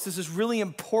main course. This is really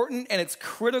important and it's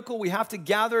critical. We have to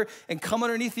gather and come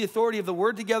underneath the authority of the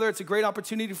word together. It's a great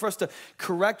opportunity for us to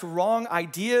correct wrong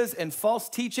ideas and false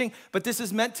teaching, but this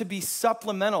is meant to be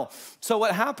supplemental. So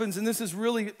what happens, and this is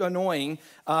really annoying,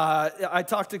 I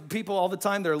talk to people all the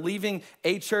time. They're leaving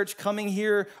a church, coming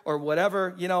here or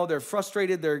whatever. You know, they're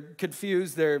frustrated, they're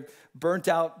confused, they're burnt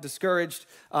out, discouraged.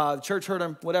 The church hurt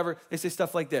them, whatever. They say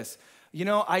stuff like this. You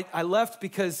know, I left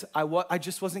because I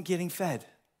just wasn't getting fed.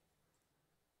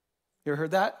 You ever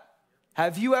heard that?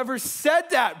 Have you ever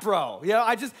said that, bro? You know,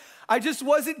 I just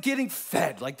wasn't getting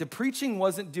fed. Like, the preaching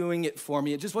wasn't doing it for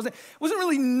me. It just wasn't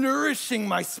really nourishing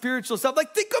my spiritual self.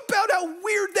 Like, think about how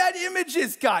weird that image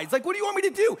is, guys. Like, what do you want me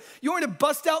to do? You want me to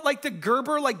bust out like the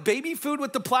Gerber, like baby food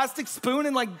with the plastic spoon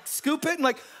and like scoop it and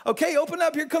like, okay, open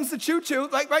up, here comes the choo-choo.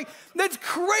 Like, right? That's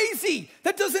crazy.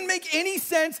 That doesn't make any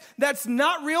sense. That's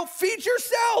not real. Feed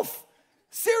yourself.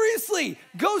 Seriously,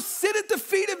 go sit at the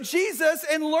feet of Jesus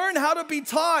and learn how to be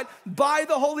taught by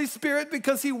the Holy Spirit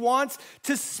because he wants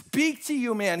to speak to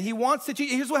you, man. He wants to teach.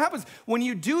 Here's what happens. When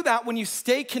you do that, when you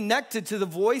stay connected to the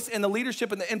voice and the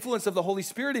leadership and the influence of the Holy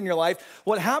Spirit in your life,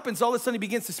 what happens, all of a sudden he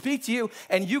begins to speak to you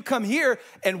and you come here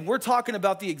and we're talking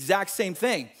about the exact same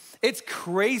thing. It's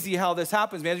crazy how this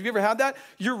happens, man. Have you ever had that?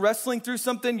 You're wrestling through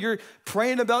something, you're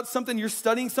praying about something, you're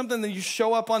studying something, then you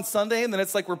show up on Sunday and then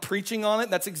it's like we're preaching on it.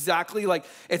 That's exactly like,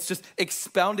 it's just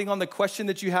expounding on the question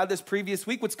that you had this previous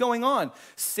week. What's going on?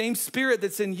 Same spirit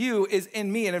that's in you is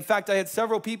in me. And in fact, I had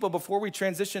several people before we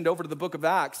transitioned over to the book of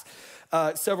Acts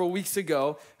several weeks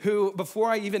ago who, before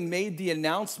I even made the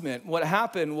announcement, what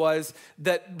happened was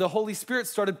that the Holy Spirit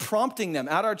started prompting them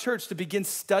at our church to begin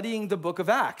studying the book of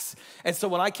Acts. And so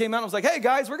when I came out, I was like, hey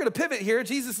guys, we're gonna pivot here.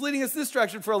 Jesus is leading us this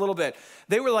direction for a little bit.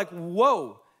 They were like,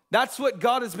 whoa, that's what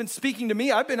God has been speaking to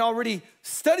me. I've been already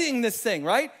studying this thing,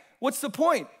 right? What's the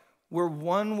point? We're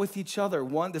one with each other.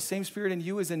 The same spirit in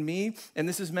you is in me. And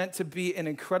this is meant to be an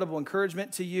incredible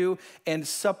encouragement to you and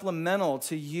supplemental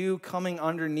to you coming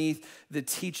underneath the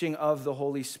teaching of the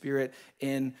Holy Spirit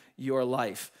in your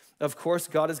life. Of course,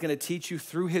 God is going to teach you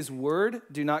through his word.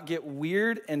 Do not get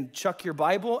weird and chuck your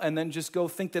Bible and then just go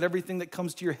think that everything that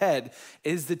comes to your head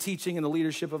is the teaching and the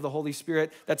leadership of the Holy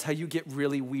Spirit. That's how you get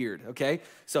really weird, okay?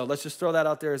 So let's just throw that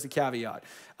out there as a caveat.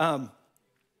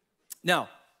 Now,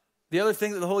 the other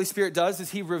thing that the Holy Spirit does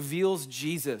is he reveals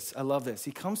Jesus. I love this.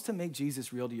 He comes to make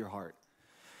Jesus real to your heart.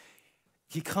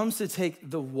 He comes to take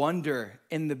the wonder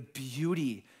and the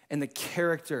beauty and the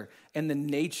character and the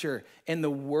nature and the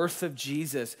worth of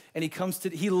Jesus. And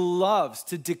he loves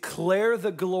to declare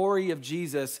the glory of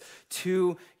Jesus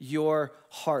to your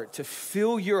heart, to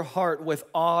fill your heart with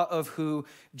awe of who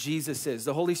Jesus is.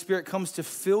 The Holy Spirit comes to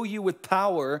fill you with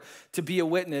power to be a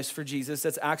witness for Jesus.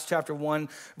 That's Acts chapter 1,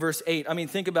 verse 8. I mean,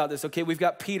 think about this, okay? We've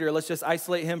got Peter. Let's just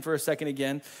isolate him for a second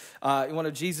again. One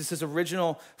of Jesus'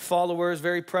 original followers,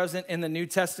 very present in the New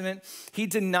Testament. He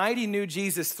denied he knew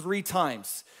Jesus 3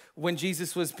 times when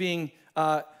Jesus was being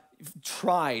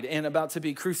tried and about to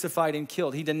be crucified and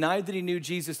killed. He denied that he knew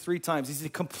Jesus 3 times. He's a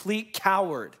complete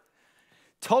coward,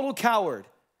 total coward.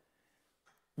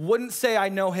 Wouldn't say I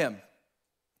know him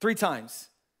 3 times.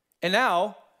 And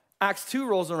now Acts 2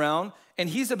 rolls around and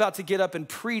he's about to get up and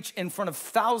preach in front of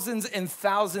thousands and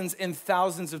thousands and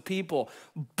thousands of people.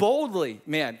 Boldly,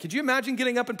 man. Could you imagine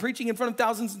getting up and preaching in front of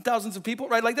thousands and thousands of people,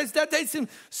 right? Like that's some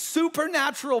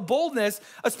supernatural boldness,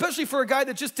 especially for a guy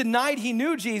that just denied he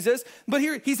knew Jesus. But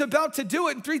here he's about to do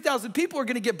it and 3,000 people are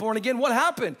gonna get born again. What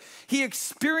happened? He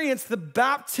experienced the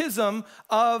baptism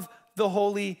of the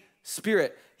Holy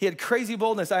Spirit. He had crazy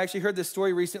boldness. I actually heard this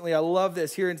story recently. I love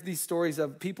this, hearing these stories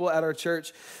of people at our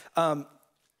church.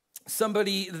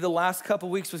 Somebody the last couple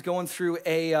weeks was going through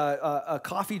a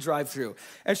coffee drive-through.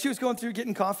 And she was going through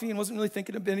getting coffee and wasn't really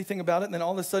thinking of anything about it. And then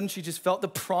all of a sudden she just felt the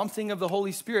prompting of the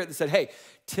Holy Spirit that said, hey,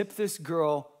 tip this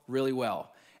girl really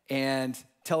well. And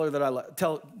tell her that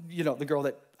tell the girl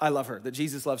that I love her, that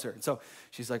Jesus loves her. And so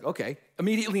she's like, okay,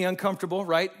 immediately uncomfortable,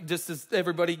 right? Just as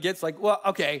everybody gets like, well,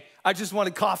 okay, I just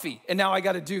wanted coffee and now I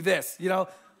got to do this,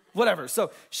 whatever.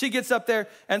 So she gets up there,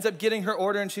 ends up getting her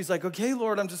order, and she's like, okay,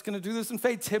 Lord, I'm just going to do this in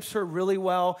faith. Tips her really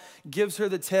well, gives her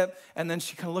the tip, and then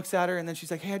she kind of looks at her, and then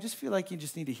she's like, hey, I just feel like you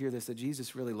just need to hear this, that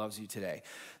Jesus really loves you today.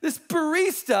 This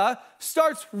barista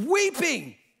starts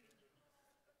weeping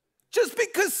just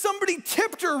because somebody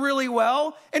tipped her really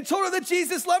well and told her that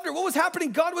Jesus loved her. What was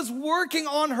happening? God was working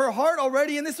on her heart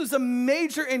already, and this was a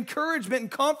major encouragement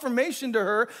and confirmation to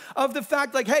her of the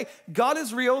fact, like, hey, God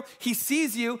is real. He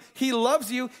sees you. He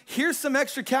loves you. Here's some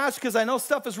extra cash because I know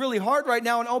stuff is really hard right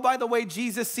now, and oh, by the way,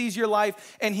 Jesus sees your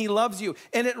life, and he loves you.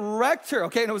 And it wrecked her,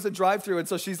 okay? And it was a drive-through, and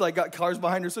so she's like got cars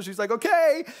behind her, so she's like,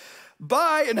 okay,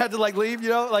 bye, and had to like leave,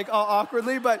 like all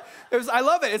awkwardly, but I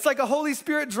love it. It's like a Holy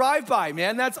Spirit drive-by,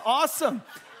 man. That's awesome.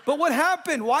 But what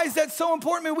happened? Why is that so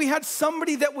important? Man, we had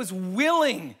somebody that was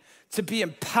willing to be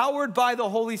empowered by the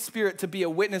Holy Spirit to be a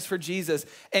witness for Jesus,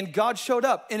 and God showed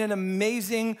up in an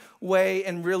amazing way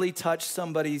and really touched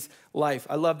somebody's life.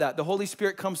 I love that. The Holy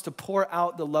Spirit comes to pour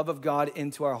out the love of God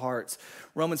into our hearts.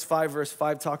 Romans 5 verse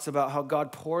 5 talks about how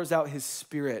God pours out his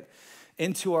Spirit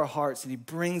into our hearts, and he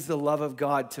brings the love of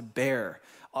God to bear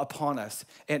upon us.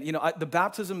 And the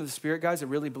baptism of the Spirit, guys, I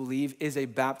really believe is a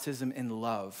baptism in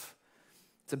love.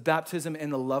 It's a baptism in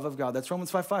the love of God. That's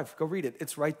Romans 5:5. Go read it.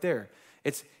 It's right there.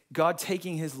 It's God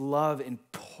taking his love and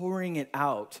pouring it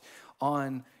out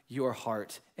on your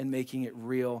heart and making it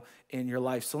real in your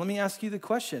life. So let me ask you the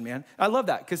question, man. I love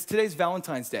that because today's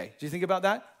Valentine's Day. Do you think about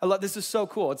that? This is so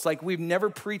cool. It's like we've never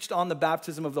preached on the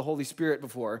baptism of the Holy Spirit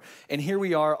before. And here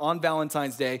we are on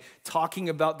Valentine's Day talking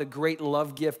about the great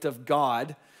love gift of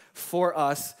God for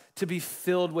us to be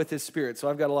filled with his Spirit. So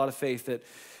I've got a lot of faith that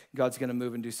God's gonna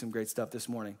move and do some great stuff this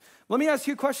morning. Let me ask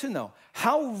you a question though.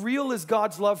 How real is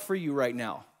God's love for you right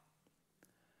now?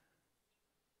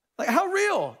 Like, how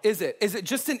real is it? Is it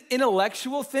just an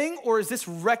intellectual thing, or is this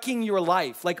wrecking your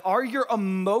life? Like, are your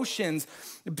emotions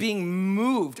being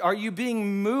moved? Are you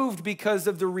being moved because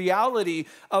of the reality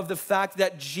of the fact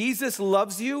that Jesus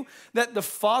loves you, that the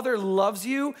Father loves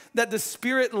you, that the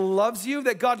Spirit loves you,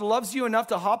 that God loves you enough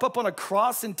to hop up on a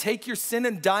cross and take your sin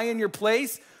and die in your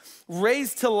place?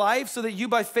 Raised to life so that you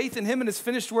by faith in him and his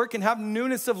finished work can have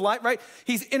newness of life, right?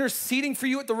 He's interceding for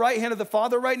you at the right hand of the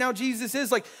Father right now, Jesus is.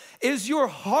 Like, is your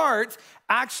heart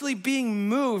actually being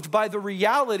moved by the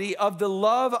reality of the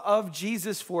love of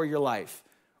Jesus for your life?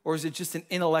 Or is it just an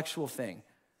intellectual thing?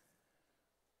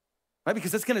 Right?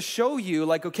 Because it's gonna show you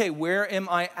like, okay, where am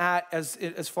I at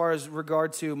as far as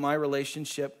regard to my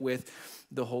relationship with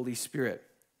the Holy Spirit?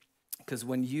 Because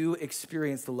when you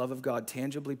experience the love of God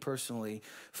tangibly, personally,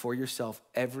 for yourself,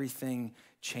 everything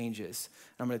changes.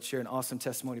 I'm going to share an awesome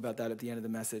testimony about that at the end of the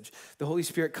message. The Holy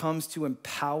Spirit comes to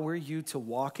empower you to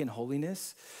walk in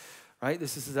holiness, right?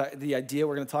 This is the idea.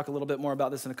 We're going to talk a little bit more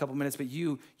about this in a couple minutes, but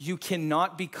you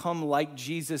cannot become like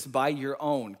Jesus by your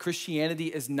own. Christianity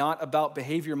is not about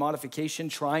behavior modification,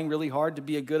 trying really hard to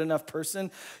be a good enough person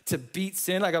to beat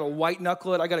sin. I got to white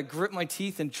knuckle it. I got to grit my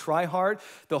teeth and try hard.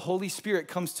 The Holy Spirit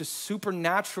comes to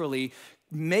supernaturally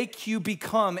make you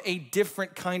become a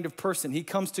different kind of person. He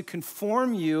comes to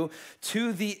conform you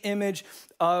to the image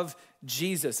of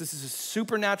Jesus. This is a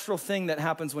supernatural thing that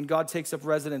happens when God takes up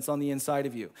residence on the inside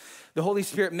of you. The Holy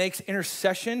Spirit makes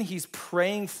intercession. He's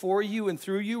praying for you and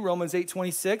through you, Romans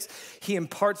 8:26. He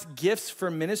imparts gifts for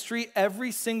ministry.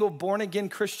 Every single born-again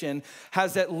Christian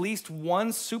has at least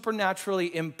one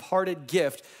supernaturally imparted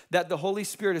gift that the Holy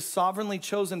Spirit has sovereignly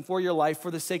chosen for your life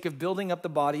for the sake of building up the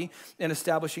body and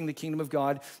establishing the kingdom of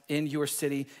God in your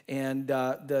city and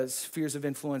the spheres of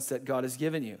influence that God has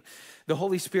given you. The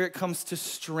Holy Spirit comes to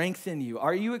strengthen you.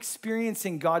 Are you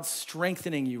experiencing God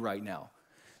strengthening you right now?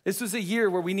 This was a year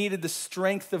where we needed the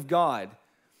strength of God.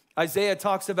 Isaiah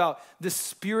talks about the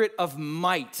spirit of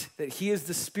might, that he is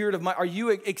the spirit of might. Are you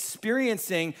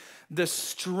experiencing the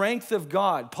strength of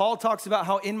God? Paul talks about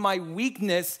how in my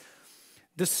weakness,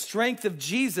 the strength of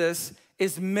Jesus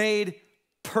is made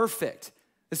perfect.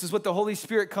 This is what the Holy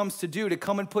Spirit comes to do, to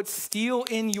come and put steel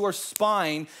in your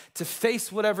spine to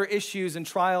face whatever issues and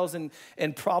trials and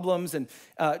problems and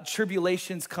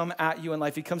tribulations come at you in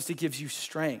life. He comes to give you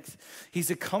strength. He's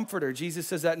a comforter. Jesus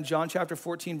says that in John chapter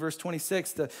 14, verse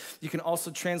 26. You can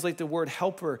also translate the word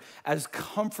helper as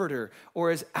comforter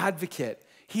or as advocate.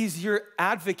 He's your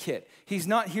advocate. He's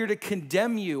not here to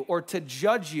condemn you or to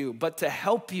judge you, but to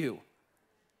help you.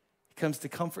 Comes to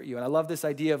comfort you. And I love this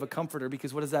idea of a comforter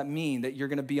because what does that mean? That you're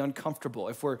going to be uncomfortable.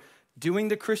 If we're doing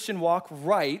the Christian walk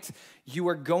right, you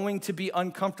are going to be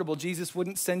uncomfortable. Jesus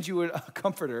wouldn't send you a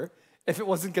comforter if it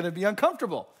wasn't going to be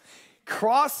uncomfortable.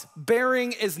 Cross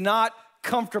bearing is not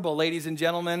comfortable, ladies and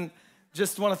gentlemen.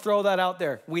 Just want to throw that out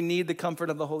there. We need the comfort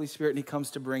of the Holy Spirit, and he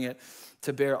comes to bring it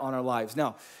to bear on our lives.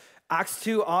 Now, Acts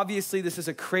 2, obviously this is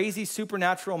a crazy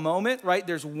supernatural moment, right?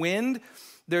 There's wind,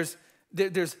 Luke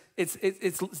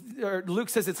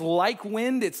says it's like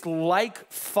wind, it's like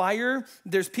fire.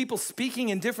 There's people speaking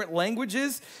in different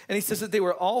languages. And he says that they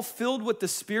were all filled with the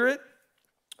Spirit,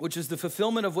 which is the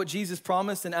fulfillment of what Jesus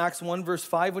promised in Acts 1 verse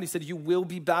 5 when he said, you will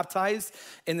be baptized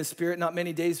in the Spirit not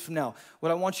many days from now.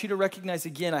 What I want you to recognize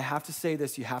again, I have to say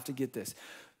this, you have to get this.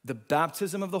 The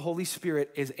baptism of the Holy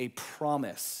Spirit is a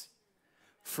promise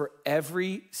for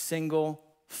every single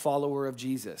follower of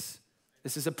Jesus.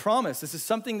 This is a promise. This is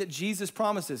something that Jesus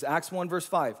promises. Acts 1 verse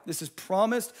 5. This is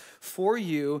promised for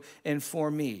you and for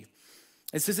me.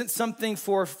 This isn't something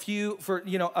for a few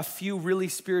really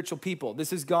spiritual people.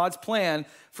 This is God's plan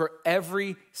for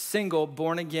every single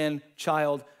born again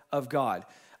child of God.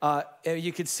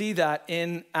 You could see that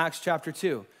in Acts chapter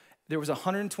 2. There was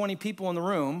 120 people in the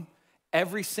room.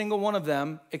 Every single one of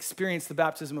them experienced the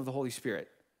baptism of the Holy Spirit.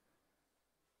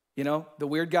 You know, the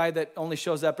weird guy that only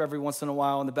shows up every once in a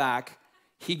while in the back,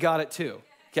 he got it too,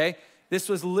 okay? This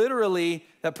was literally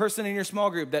that person in your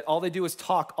small group that all they do is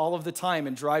talk all of the time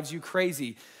and drives you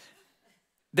crazy.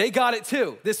 They got it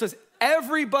too. This was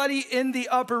everybody in the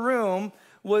upper room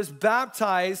was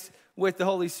baptized with the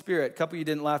Holy Spirit. A couple of you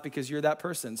didn't laugh because you're that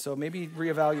person, so maybe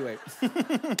reevaluate.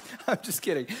 I'm just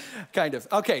kidding, kind of.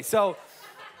 Okay, so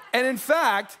And in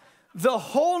fact, the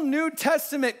whole New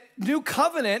Testament, New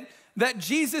Covenant that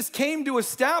Jesus came to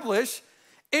establish,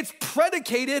 it's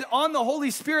predicated on the Holy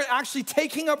Spirit actually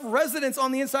taking up residence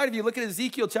on the inside of you. Look at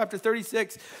Ezekiel chapter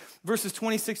 36, verses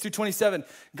 26 through 27.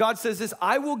 God says this,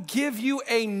 I will give you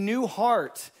a new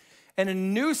heart and a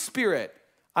new spirit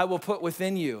I will put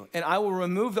within you. And I will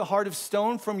remove the heart of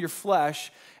stone from your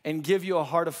flesh and give you a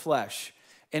heart of flesh.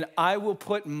 And I will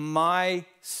put my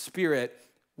spirit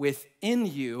within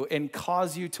you and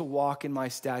cause you to walk in my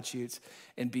statutes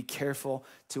and be careful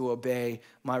to obey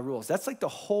my rules. That's like the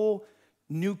whole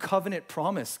New Covenant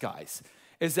promise, guys,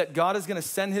 is that God is going to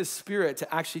send his spirit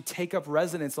to actually take up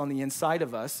residence on the inside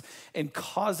of us and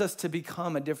cause us to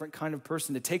become a different kind of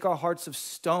person, to take our hearts of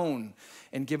stone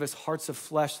and give us hearts of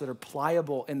flesh that are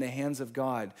pliable in the hands of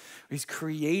God. He's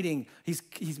creating,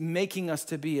 he's making us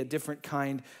to be a different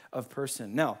kind of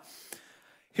person. Now,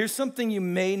 here's something you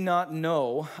may not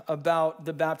know about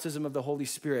the baptism of the Holy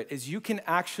Spirit is you can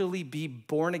actually be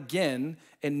born again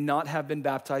and not have been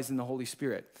baptized in the Holy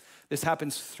Spirit. This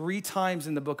happens 3 times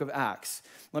in the book of Acts.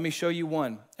 Let me show you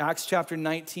one. Acts chapter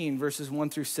 19, verses 1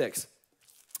 through 6.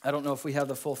 I don't know if we have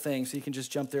the full thing, so you can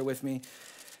just jump there with me.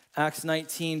 Acts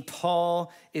 19, Paul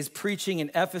is preaching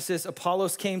in Ephesus.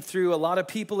 Apollos came through. A lot of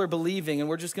people are believing, and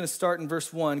we're just going to start in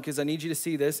verse 1 because I need you to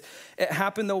see this. It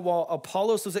happened though while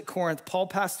Apollos was at Corinth, Paul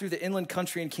passed through the inland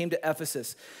country and came to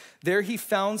Ephesus. There he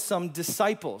found some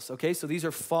disciples, okay? So these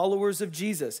are followers of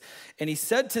Jesus. And he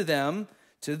said to them,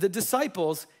 to the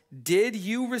disciples, did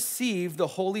you receive the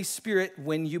Holy Spirit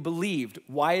when you believed?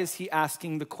 Why is he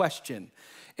asking the question?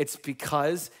 It's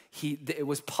because it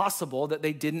was possible that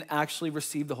they didn't actually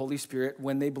receive the Holy Spirit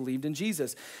when they believed in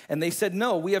Jesus. And they said,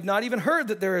 no, we have not even heard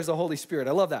that there is a Holy Spirit.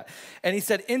 I love that. And he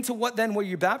said, into what then were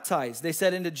you baptized? They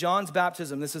said, into John's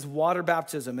baptism. This is water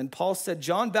baptism. And Paul said,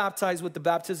 John baptized with the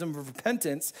baptism of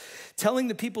repentance, telling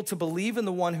the people to believe in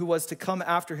the one who was to come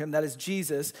after him, that is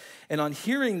Jesus. And on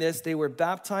hearing this, they were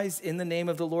baptized in the name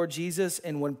of the Lord Jesus.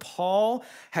 And when Paul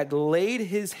had laid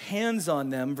his hands on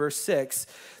them, verse 6,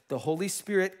 the Holy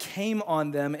Spirit came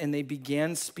on them and they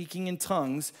began speaking in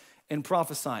tongues and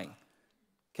prophesying.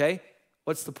 Okay?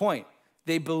 What's the point?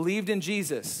 They believed in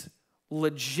Jesus.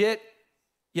 Legit,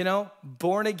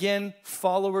 born again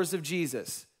followers of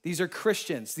Jesus. These are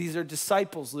Christians. These are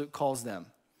disciples, Luke calls them.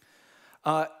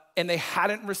 And they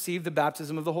hadn't received the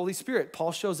baptism of the Holy Spirit.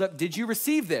 Paul shows up, did you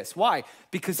receive this? Why?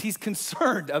 Because he's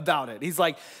concerned about it. He's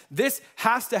like, this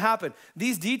has to happen.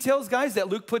 These details, guys, that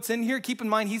Luke puts in here, keep in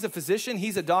mind, he's a physician,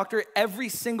 he's a doctor. Every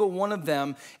single one of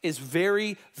them is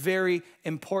very, very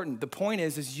important. The point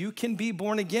is you can be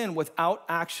born again without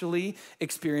actually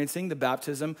experiencing the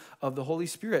baptism of the Holy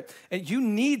Spirit. And you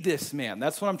need this, man.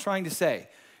 That's what I'm trying to say.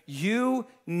 You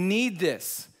need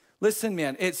this. Listen,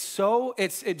 man, it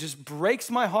just breaks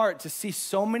my heart to see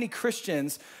so many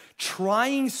Christians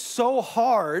trying so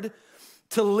hard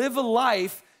to live a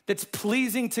life that's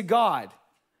pleasing to God,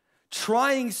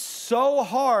 trying so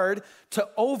hard to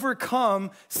overcome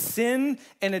sin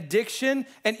and addiction.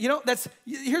 And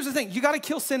here's the thing, you gotta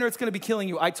kill sin or it's gonna be killing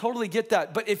you. I totally get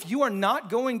that. But if you are not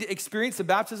going to experience the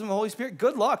baptism of the Holy Spirit,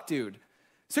 good luck, dude.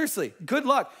 Seriously, good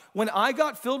luck. When I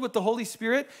got filled with the Holy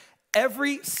Spirit,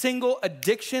 every single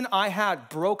addiction I had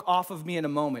broke off of me in a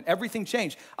moment. Everything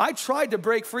changed. I tried to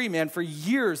break free, man, for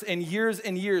years and years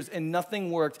and years, and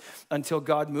nothing worked until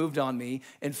God moved on me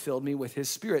and filled me with his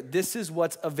Spirit. This is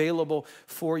what's available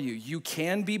for you. You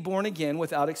can be born again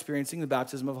without experiencing the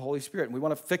baptism of the Holy Spirit. And we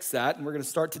want to fix that, and we're going to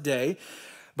start today.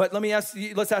 But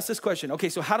let's ask this question. Okay,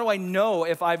 so how do I know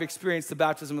if I've experienced the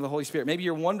baptism of the Holy Spirit? Maybe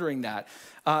you're wondering that.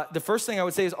 The first thing I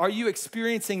would say is, are you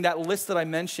experiencing that list that I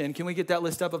mentioned? Can we get that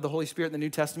list up of the Holy Spirit in the New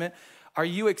Testament? Are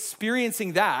you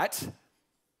experiencing that,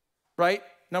 right?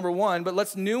 Number one, but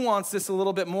let's nuance this a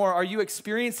little bit more. Are you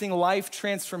experiencing life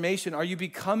transformation? Are you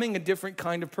becoming a different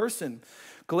kind of person?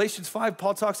 Galatians 5,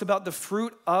 Paul talks about the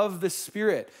fruit of the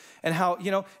Spirit and how,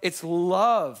 it's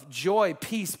love, joy,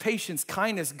 peace, patience,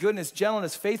 kindness, goodness,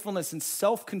 gentleness, faithfulness, and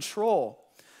self-control,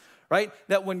 right?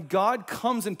 That when God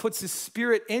comes and puts his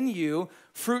Spirit in you,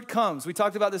 fruit comes. We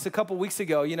talked about this a couple weeks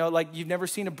ago, like you've never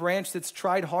seen a branch that's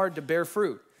tried hard to bear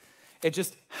fruit. It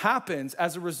just happens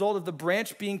as a result of the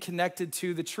branch being connected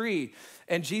to the tree.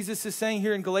 And Jesus is saying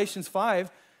here in Galatians 5,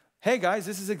 hey guys,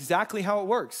 this is exactly how it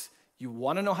works. You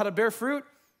want to know how to bear fruit?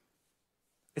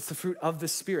 It's the fruit of the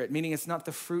Spirit, meaning it's not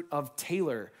the fruit of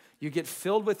Taylor. You get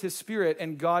filled with his Spirit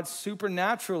and God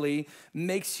supernaturally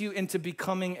makes you into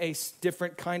becoming a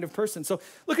different kind of person. So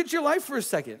look at your life for a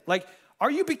second. Like, are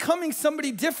you becoming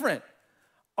somebody different?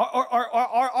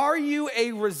 Are you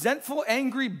a resentful,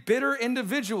 angry, bitter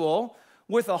individual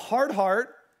with a hard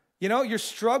heart? You're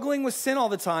struggling with sin all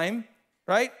the time.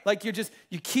 right? Like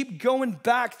you keep going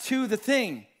back to the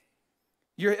thing.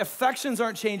 Your affections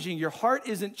aren't changing. Your heart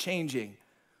isn't changing.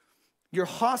 You're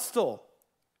hostile.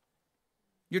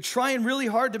 You're trying really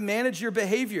hard to manage your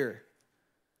behavior.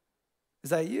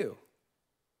 Is that you?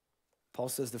 Paul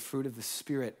says the fruit of the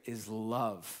Spirit is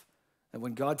love. And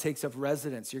when God takes up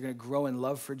residence, you're going to grow in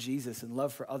love for Jesus and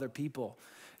love for other people,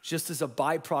 just as a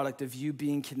byproduct of you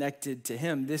being connected to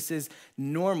him. This is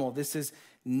normal. This is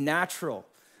natural.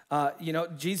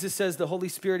 Jesus says the Holy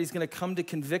Spirit is going to come to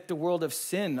convict the world of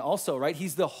sin also, right?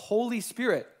 He's the Holy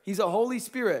Spirit. He's a Holy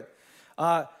Spirit.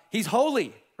 He's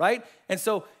holy, right? And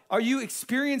so are you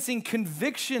experiencing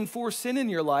conviction for sin in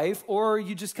your life, or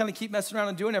you just kind of keep messing around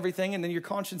and doing everything and then your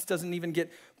conscience doesn't even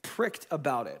get pricked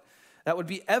about it? That would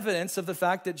be evidence of the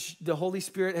fact that the Holy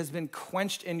Spirit has been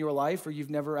quenched in your life, or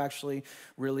you've never actually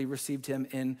really received him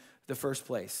in the first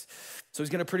place. So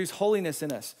he's going to produce holiness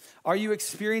in us. Are you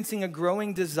experiencing a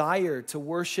growing desire to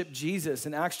worship Jesus?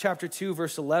 In Acts chapter 2,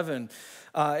 verse 11,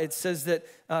 it says that,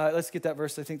 let's get that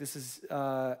verse. I think this is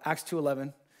Acts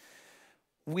 2:11.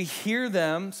 We hear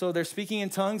them, so they're speaking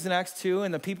in tongues in Acts 2,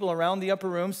 and the people around the upper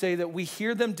room say that we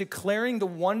hear them declaring the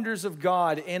wonders of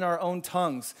God in our own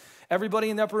tongues. Everybody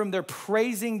in the upper room, they're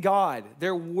praising God.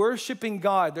 They're worshiping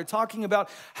God. They're talking about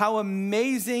how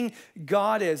amazing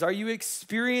God is. Are you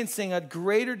experiencing a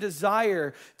greater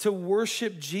desire to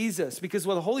worship Jesus? Because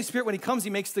the Holy Spirit, when he comes, he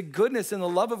makes the goodness and the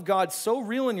love of God so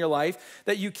real in your life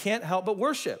that you can't help but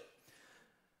worship.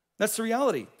 That's the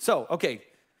reality. So, okay,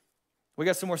 we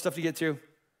got some more stuff to get to.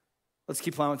 Let's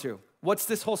keep plowing through. What's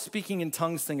this whole speaking in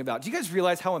tongues thing about? Do you guys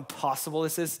realize how impossible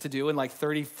this is to do in like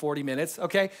 30, 40 minutes?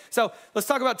 Okay, so let's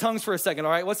talk about tongues for a second,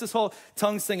 all right? What's this whole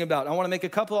tongues thing about? I want to make a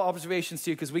couple of observations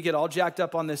to you because we get all jacked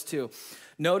up on this too.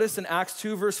 Notice in Acts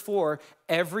 2, verse 4,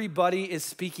 everybody is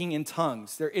speaking in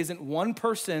tongues. There isn't one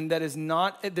person that is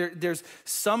not, there's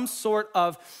some sort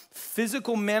of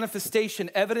physical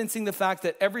manifestation evidencing the fact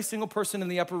that every single person in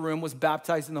the upper room was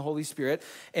baptized in the Holy Spirit.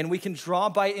 And we can draw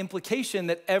by implication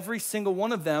that every single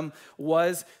one of them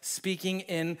was speaking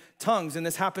in tongues. And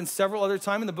this happens several other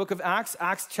times in the book of Acts.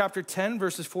 Acts chapter 10,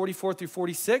 verses 44 through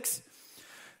 46.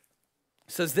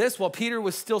 Says this, while Peter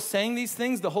was still saying these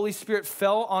things, the Holy Spirit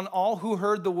fell on all who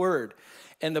heard the word.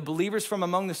 And the believers from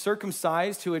among the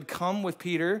circumcised who had come with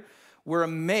Peter were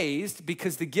amazed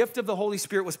because the gift of the Holy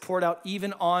Spirit was poured out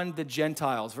even on the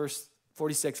Gentiles. Verse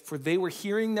 46, for they were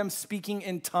hearing them speaking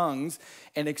in tongues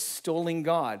and extolling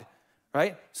God.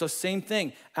 Right? So same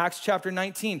thing. Acts chapter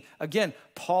 19. Again,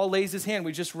 Paul lays his hand.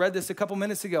 We just read this a couple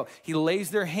minutes ago. He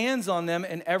lays their hands on them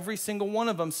and every single one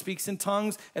of them speaks in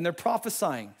tongues and they're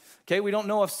prophesying. Okay, we don't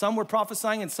know if some were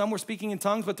prophesying and some were speaking in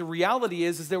tongues, but the reality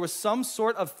is there was some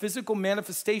sort of physical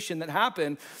manifestation that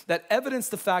happened that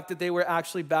evidenced the fact that they were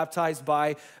actually baptized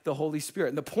by the Holy Spirit.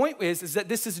 And the point is that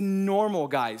this is normal,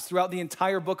 guys, throughout the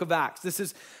entire book of Acts. This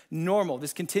is normal.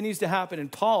 This continues to happen.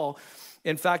 And Paul,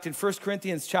 in fact, in 1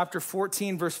 Corinthians chapter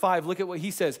 14, verse 5, look at what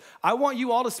he says. I want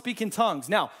you all to speak in tongues.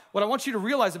 Now, what I want you to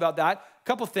realize about that, a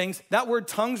couple things. That word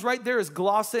tongues right there is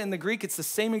glossa in the Greek. It's the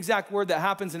same exact word that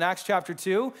happens in Acts chapter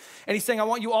 2. And he's saying, I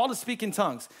want you all to speak in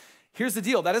tongues. Here's the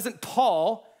deal. That isn't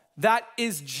Paul. That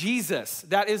is Jesus.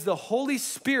 That is the Holy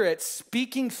Spirit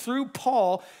speaking through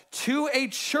Paul to a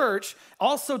church,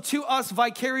 also to us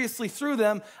vicariously through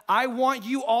them. I want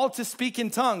you all to speak in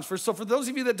tongues. So for those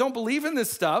of you that don't believe in this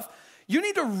stuff, you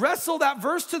need to wrestle that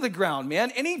verse to the ground,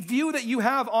 man. Any view that you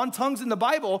have on tongues in the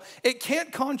Bible, it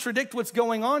can't contradict what's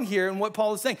going on here and what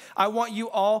Paul is saying. I want you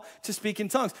all to speak in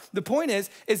tongues. The point is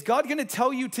God going to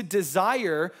tell you to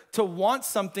desire, to want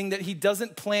something that he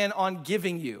doesn't plan on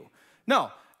giving you?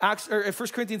 No. 1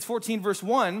 Corinthians 14, verse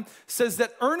 1 says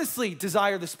that earnestly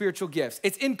desire the spiritual gifts.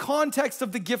 It's in context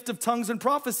of the gift of tongues and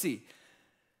prophecy.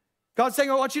 God's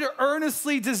saying, I want you to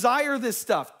earnestly desire this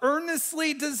stuff.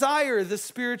 Earnestly desire the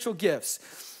spiritual gifts.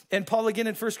 And Paul again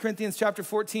in 1 Corinthians chapter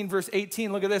 14, verse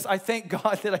 18, look at this. I thank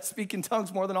God that I speak in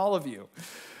tongues more than all of you,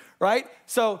 right?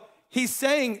 So he's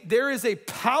saying there is a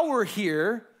power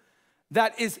here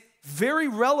that is very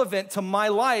relevant to my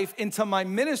life and to my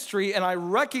ministry, and I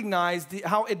recognize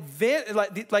how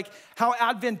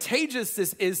advantageous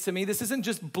this is to me. This isn't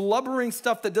just blubbering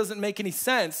stuff that doesn't make any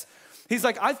sense. He's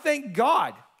like, I thank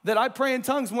God that I pray in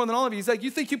tongues more than all of you. He's like, you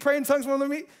think you pray in tongues more than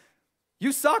me?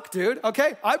 You suck, dude,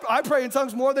 okay? I pray in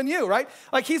tongues more than you, right?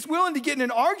 Like he's willing to get in an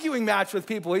arguing match with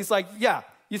people. He's like, yeah,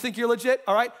 you think you're legit?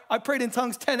 All right, I prayed in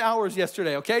tongues 10 hours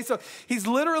yesterday, okay? So he's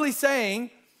literally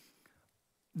saying,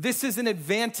 this is an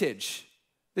advantage.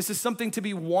 This is something to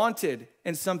be wanted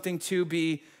and something to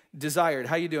be desired.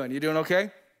 How you doing? You doing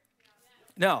okay?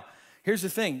 Now, here's the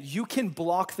thing. You can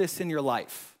block this in your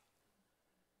life.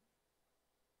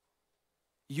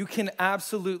 you can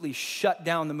absolutely shut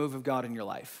down the move of God in your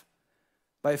life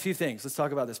by a few things. Let's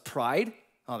talk about this. Pride.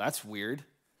 Oh, that's weird.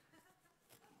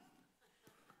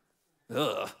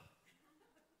 Ugh.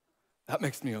 That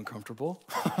makes me uncomfortable.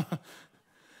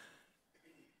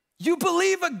 You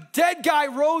believe a dead guy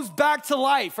rose back to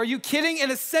life. Are you kidding?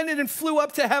 And ascended and flew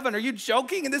up to heaven. Are you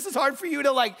joking? And this is hard for you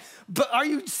to but are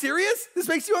you serious? This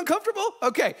makes you uncomfortable?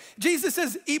 Okay. Jesus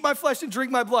says, eat my flesh and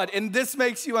drink my blood. And this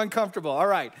makes you uncomfortable. All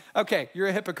right. Okay. You're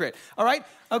a hypocrite. All right.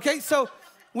 Okay. So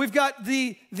we've got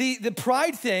the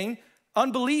pride thing,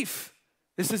 unbelief.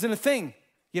 This isn't a thing,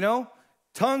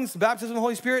 Tongues, baptism of the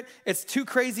Holy Spirit, it's too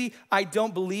crazy. I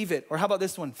don't believe it. Or how about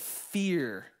this one?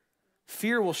 Fear.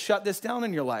 Fear will shut this down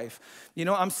in your life.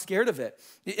 I'm scared of it.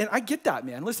 And I get that,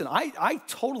 man. Listen,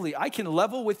 I can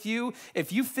level with you.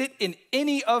 If you fit in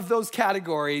any of those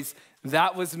categories,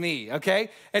 that was me, okay?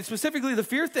 And specifically the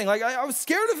fear thing, I was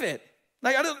scared of it.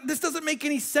 This doesn't make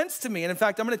any sense to me. And in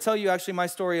fact, I'm going to tell you actually my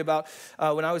story about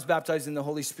when I was baptized in the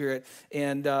Holy Spirit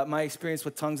and my experience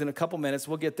with tongues in a couple minutes.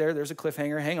 We'll get there. There's a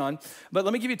cliffhanger. Hang on. But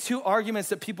let me give you two arguments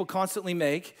that people consistently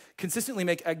make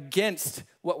against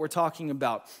what we're talking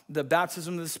about. The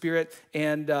baptism of the Spirit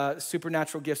and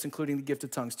supernatural gifts, including the gift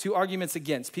of tongues. Two arguments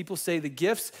against. People say the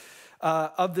gifts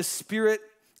of the Spirit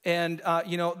and,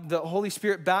 the Holy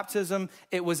Spirit baptism,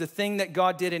 it was a thing that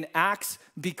God did in Acts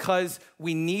because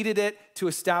we needed it to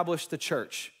establish the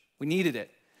church. We needed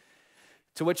it.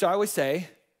 To which I always say,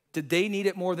 did they need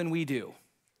it more than we do?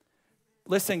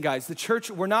 Listen, guys, the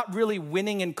church, we're not really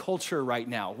winning in culture right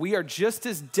now. We are just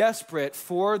as desperate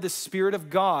for the Spirit of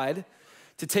God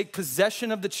to take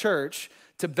possession of the church,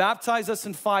 to baptize us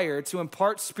in fire, to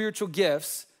impart spiritual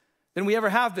gifts than we ever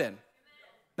have been.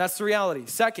 That's the reality.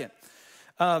 Second,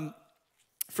 1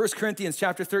 Corinthians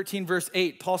chapter 13, verse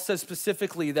 8, Paul says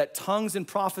specifically that tongues and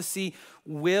prophecy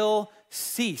will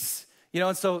cease.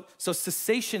 And so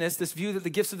cessationists, this view that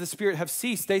the gifts of the Spirit have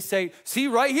ceased, they say, see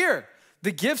right here,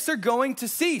 the gifts are going to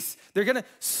cease. They're going to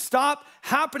stop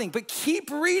happening. But keep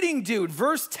reading, dude.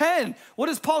 Verse 10, what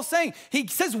is Paul saying? He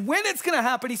says when it's going to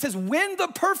happen. He says when the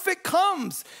perfect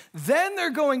comes, then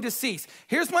they're going to cease.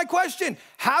 Here's my question.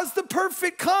 Has the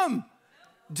perfect come?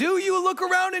 Do you look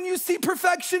around and you see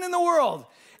perfection in the world,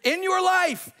 in your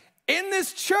life, in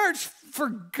this church, for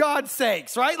God's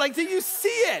sakes, right? Do you see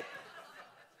it?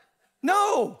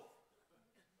 No.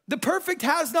 The perfect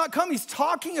has not come. He's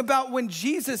talking about when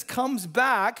Jesus comes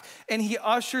back and he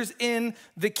ushers in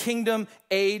the kingdom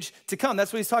age to come.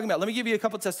 That's what he's talking about. Let me give you a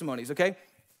couple testimonies, okay?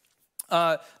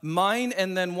 Mine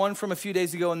and then one from a few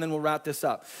days ago, and then we'll wrap this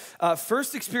up.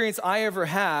 First experience I ever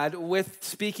had with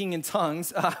speaking in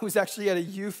tongues, I was actually at a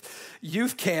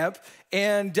youth camp,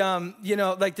 and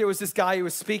there was this guy who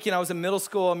was speaking. I was in middle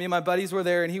school, and me and my buddies were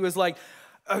there, and he was like,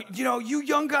 you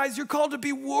young guys, you're called to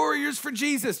be warriors for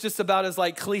Jesus. Just about as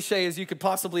cliche as you could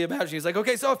possibly imagine. He's like,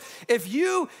 okay, so if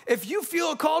you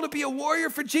feel a call to be a warrior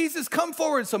for Jesus, come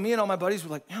forward. So me and all my buddies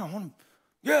were like, I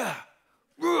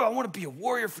want to be a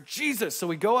warrior for Jesus. So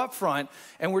we go up front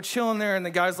and we're chilling there and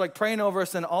the guy's praying over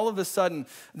us. And all of a sudden,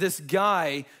 this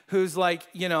guy who's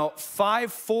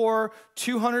 5'4",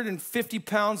 250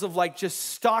 pounds of just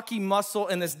stocky muscle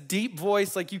and this deep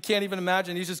voice you can't even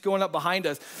imagine. He's just going up behind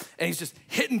us and he's just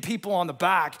hitting people on the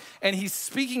back and he's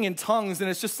speaking in tongues and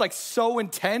it's just so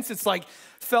intense. It's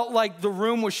felt like the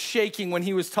room was shaking when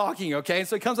he was talking, okay? And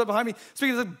so he comes up behind me,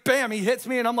 speaking, bam, he hits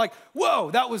me, and I'm like,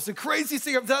 whoa, that was the craziest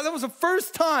thing. That was the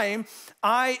first time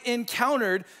I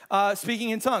encountered speaking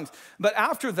in tongues. But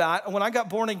after that, when I got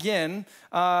born again,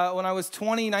 when I was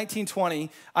 20,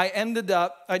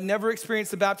 I'd never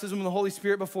experienced the baptism of the Holy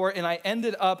Spirit before, and I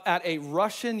ended up at a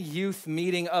Russian youth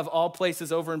meeting of all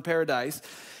places over in Paradise.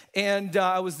 And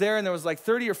I was there, and there was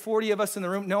 30 or 40 of us in the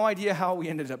room. No idea how we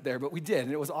ended up there, but we did,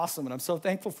 and it was awesome, and I'm so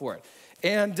thankful for it.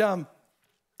 And, the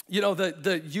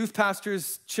youth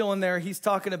pastor's chilling there. He's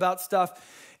talking about stuff,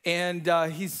 and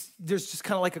there's just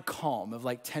kind of a calm of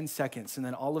 10 seconds, and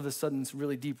then all of a sudden, this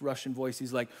really deep Russian voice,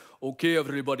 he's like, okay,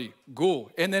 everybody,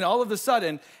 go. And then all of a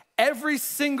sudden, every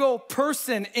single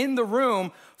person in the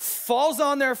room falls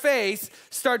on their face,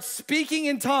 starts speaking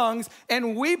in tongues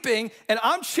and weeping, and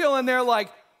I'm chilling there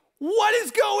what is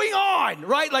going on,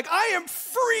 right? I am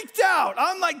freaked out.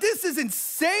 I'm this is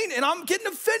insane, and I'm getting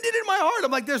offended in my heart.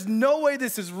 I'm there's no way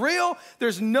this is real.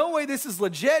 There's no way this is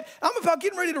legit. I'm about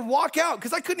getting ready to walk out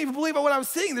because I couldn't even believe what I was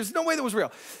seeing. There's no way that was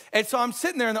real. And so I'm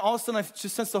sitting there, and all of a sudden I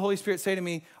just sense the Holy Spirit say to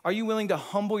me, are you willing to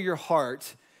humble your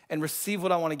heart and receive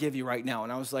what I want to give you right now?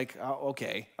 And I was like, oh,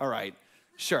 okay, all right,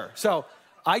 sure. So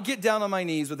I get down on my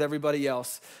knees with everybody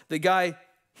else. The guy,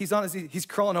 he's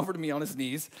crawling over to me on his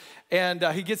knees, and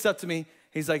he gets up to me.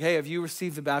 He's like, hey, have you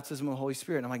received the baptism of the Holy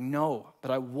Spirit? And I'm like, no,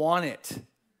 but I want it.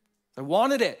 I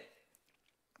wanted it.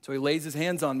 So he lays his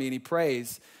hands on me and he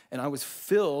prays, and I was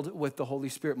filled with the Holy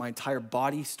Spirit. My entire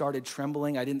body started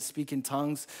trembling. I didn't speak in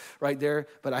tongues right there,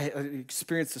 but I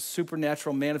experienced a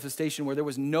supernatural manifestation where there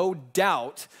was no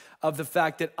doubt of the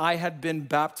fact that I had been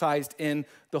baptized in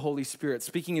the Holy Spirit.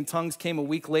 Speaking in tongues came a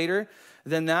week later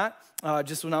than that,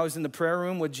 just when I was in the prayer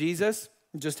room with Jesus.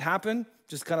 It just happened,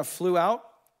 just kind of flew out,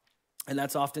 and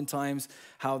that's oftentimes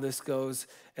how this goes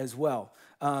as well.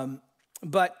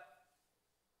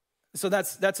 So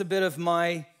that's a bit of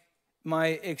my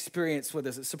experience with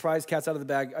this. Surprise, cat's out of the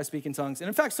bag. I speak in tongues. And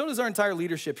in fact, so does our entire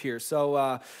leadership here.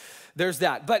 So there's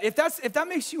that. But if that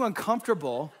makes you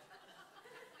uncomfortable,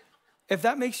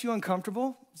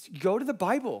 go to the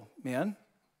Bible, man.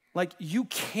 Like, you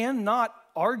cannot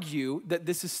argue that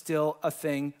this is still a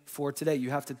thing for today. You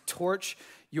have to torch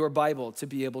your Bible to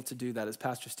be able to do that, as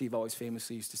Pastor Steve always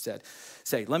famously used to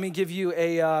say. Let me give you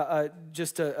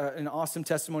an awesome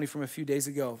testimony from a few days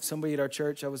ago. Somebody at our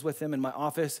church, I was with him in my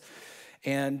office,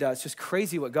 and it's just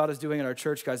crazy what God is doing in our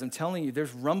church, guys. I'm telling you,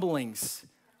 there's rumblings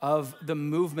of the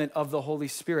movement of the Holy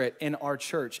Spirit in our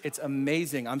church. It's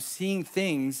amazing. I'm seeing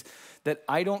things that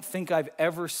I don't think I've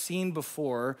ever seen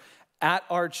before at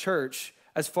our church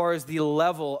as far as the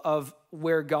level of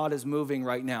where God is moving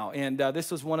right now. And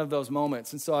this was one of those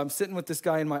moments. And so I'm sitting with this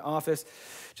guy in my office,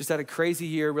 just had a crazy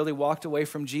year, really walked away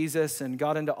from Jesus and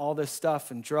got into all this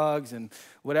stuff and drugs and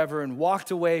whatever, and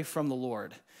walked away from the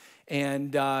Lord.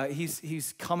 And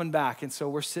he's coming back. And so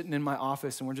we're sitting in my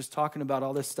office and we're just talking about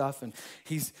all this stuff. And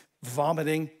he's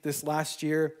vomiting this last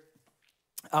year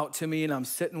out to me, and I'm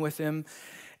sitting with him.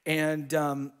 And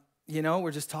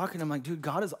we're just talking. I'm like, dude,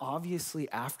 God is obviously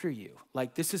after you.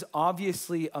 Like, this is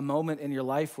obviously a moment in your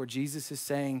life where Jesus is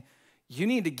saying, you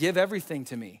need to give everything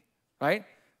to me, right?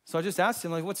 So I just asked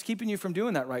him, like, what's keeping you from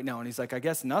doing that right now? And he's like, I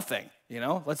guess nothing,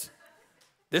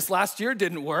 this last year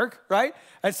didn't work, right?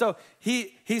 And so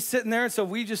he's sitting there, and so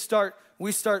we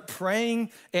start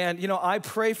praying, and I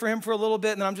pray for him for a little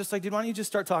bit, and I'm just like, dude, why don't you just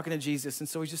start talking to Jesus? And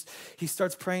so he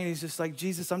starts praying, and he's just like,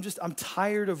 Jesus, I'm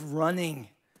tired of running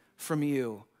from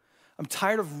you. I'm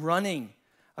tired of running.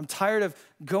 I'm tired of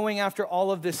going after all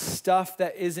of this stuff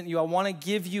that isn't you. I want to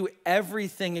give you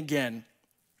everything again.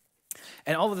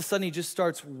 And all of a sudden, he just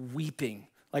starts weeping,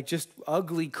 like just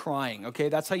ugly crying, okay?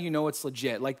 That's how you know it's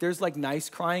legit. Like, there's like nice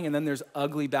crying, and then there's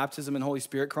ugly baptism in the Holy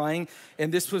Spirit crying.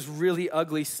 And this was really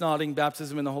ugly, snotting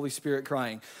baptism in the Holy Spirit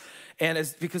crying. And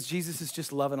it's because Jesus is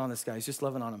just loving on this guy. He's just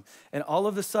loving on him. And all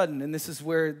of a sudden, and this is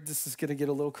where this is going to get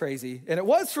a little crazy. And it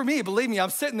was for me, believe me.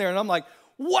 I'm sitting there, and I'm like,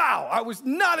 wow, I was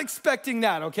not expecting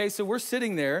that, okay? So we're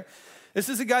sitting there. This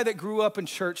is a guy that grew up in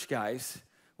church, guys.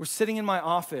 We're sitting in my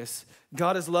office.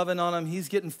 God is loving on him. He's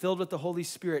getting filled with the Holy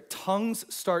Spirit.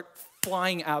 Tongues start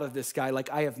flying out of this guy like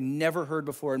I have never heard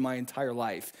before in my entire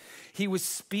life. He was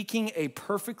speaking a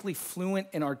perfectly fluent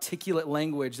and articulate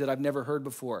language that I've never heard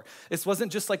before. This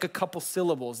wasn't just like a couple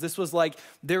syllables. This was like,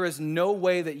 there is no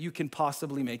way that you can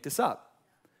possibly make this up.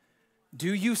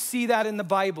 Do you see that in the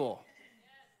Bible?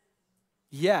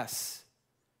 Yes.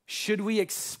 Should we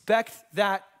expect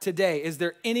that today? Is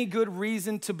there any good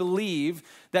reason to believe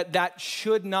that that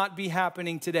should not be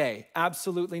happening today?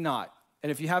 Absolutely not.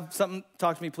 And if you have something,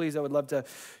 talk to me, please. I would love to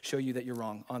show you that you're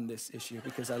wrong on this issue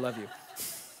because I love you.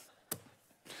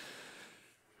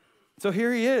 So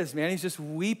here he is, man. He's just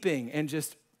weeping and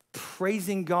just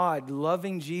praising God,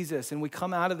 loving Jesus. And we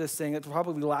come out of this thing. It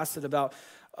probably lasted about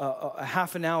a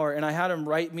half an hour, and I had him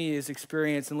write me his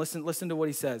experience, and listen to what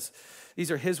he says.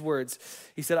 These are his words.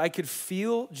 He said, I could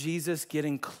feel Jesus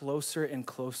getting closer and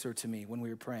closer to me when we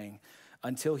were praying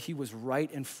until he was right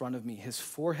in front of me, his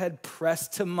forehead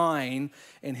pressed to mine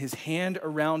and his hand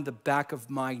around the back of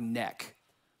my neck.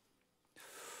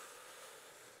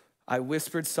 I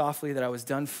whispered softly that I was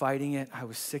done fighting it. I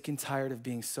was sick and tired of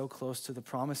being so close to the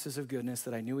promises of goodness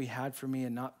that I knew he had for me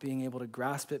and not being able to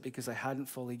grasp it because I hadn't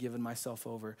fully given myself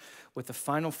over. With the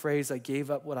final phrase, I gave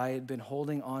up what I had been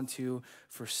holding on to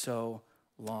for so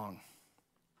long.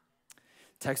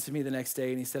 Texted me the next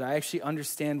day and he said, I actually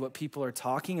understand what people are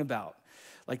talking about.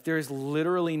 Like, there is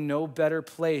literally no better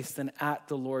place than at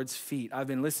the Lord's feet. I've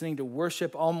been listening to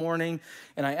worship all morning,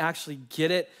 and I actually get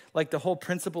it, like the whole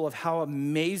principle of how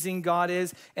amazing God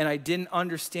is, and I didn't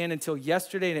understand until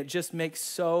yesterday, and it just makes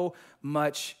so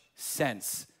much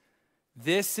sense.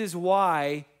 This is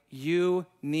why you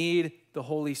need the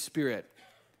Holy Spirit.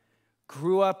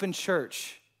 Grew up in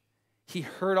church. He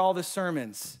heard all the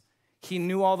sermons. He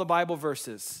knew all the Bible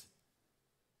verses.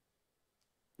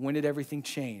 When did everything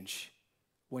change?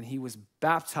 When he was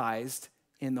baptized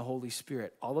in the Holy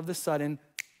Spirit. All of a sudden,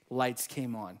 lights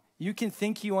came on. You can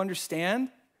think you understand,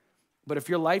 but if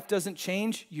your life doesn't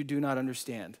change, you do not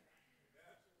understand.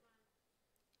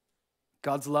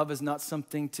 God's love is not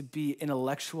something to be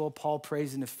intellectual. Paul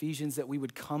prays in Ephesians that we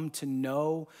would come to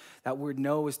know. That word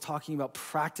know is talking about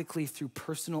practically through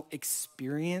personal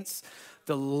experience.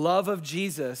 The love of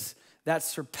Jesus that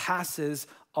surpasses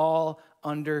all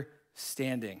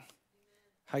understanding.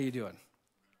 How you doing?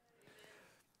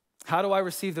 How do I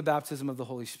receive the baptism of the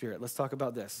Holy Spirit? Let's talk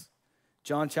about this.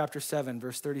 John chapter 7,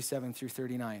 verse 37 through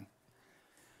 39.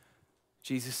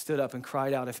 Jesus stood up and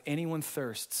cried out, if anyone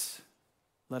thirsts,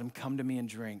 let him come to me and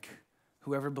drink.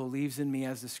 Whoever believes in me,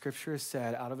 as the scripture has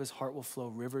said, out of his heart will flow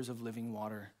rivers of living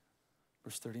water.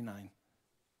 Verse 39.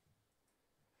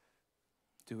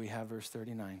 Do we have verse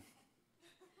 39?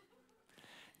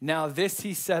 Now this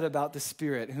he said about the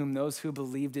Spirit, whom those who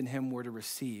believed in him were to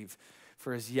receive.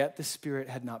 For as yet the Spirit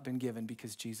had not been given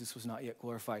because Jesus was not yet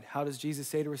glorified. How does Jesus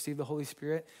say to receive the Holy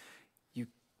Spirit? You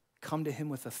come to him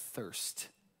with a thirst.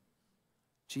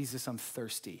 Jesus, I'm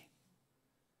thirsty.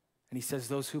 And he says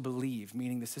those who believe,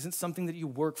 meaning this isn't something that you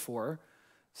work for.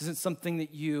 This isn't something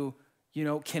that you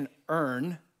can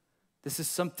earn. This is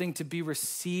something to be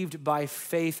received by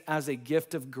faith as a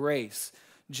gift of grace,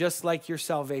 just like your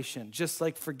salvation, just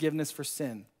like forgiveness for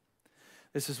sin.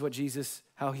 This is what Jesus,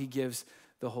 how he gives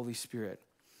the Holy Spirit.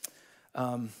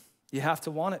 You have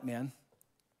to want it, man.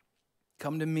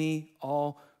 Come to me,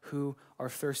 all who are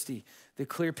thirsty. The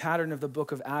clear pattern of the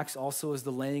book of Acts also is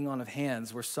the laying on of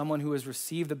hands, where someone who has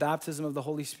received the baptism of the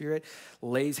Holy Spirit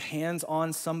lays hands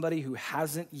on somebody who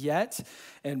hasn't yet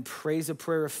and prays a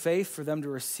prayer of faith for them to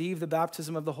receive the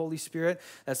baptism of the Holy Spirit.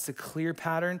 That's the clear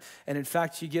pattern. And in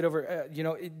fact, you get over,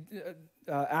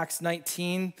 Acts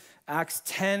 19, Acts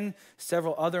 10,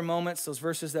 several other moments, those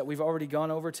verses that we've already gone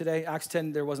over today. Acts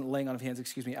 10, there wasn't laying on of hands,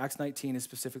 excuse me. Acts 19 is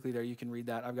specifically there. You can read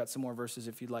that. I've got some more verses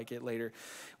if you'd like it later.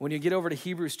 When you get over to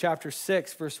Hebrews chapter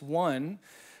 6, verse 1,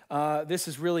 this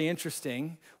is really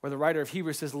interesting, where the writer of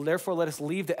Hebrews says, therefore let us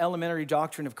leave the elementary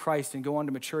doctrine of Christ and go on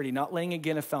to maturity, not laying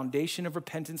again a foundation of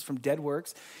repentance from dead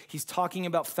works. He's talking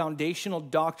about foundational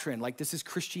doctrine, like this is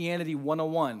Christianity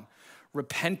 101.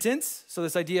 Repentance, so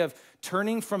this idea of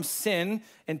turning from sin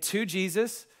and to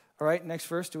Jesus. All right, next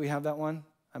verse, do we have that one?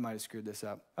 I might have screwed this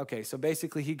up. Okay, so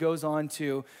basically he goes on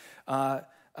to the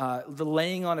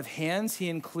laying on of hands. He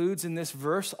includes in this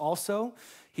verse also,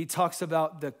 he talks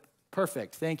about the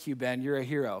perfect. Thank you, Ben, you're a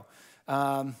hero.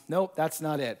 Nope, that's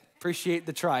not it. Appreciate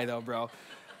the try though, bro.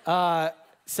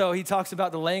 So he talks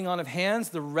about the laying on of hands,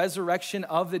 the resurrection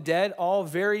of the dead, all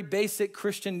very basic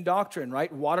Christian doctrine,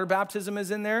 right? Water baptism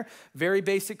is in there, very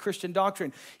basic Christian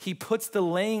doctrine. He puts the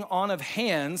laying on of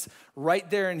hands right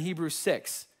there in Hebrews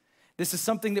 6. This is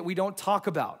something that we don't talk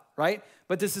about, right?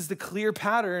 But this is the clear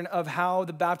pattern of how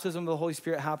the baptism of the Holy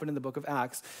Spirit happened in the book of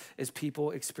Acts, as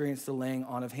people experience the laying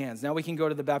on of hands. Now we can go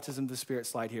to the baptism of the Spirit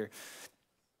slide here.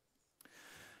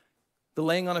 The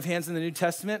laying on of hands in the New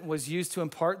Testament was used to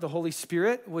impart the Holy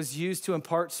Spirit, was used to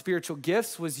impart spiritual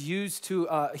gifts, was used to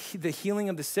the healing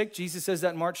of the sick. Jesus says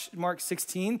that in Mark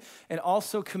 16, and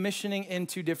also commissioning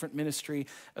into different ministry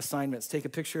assignments. Take a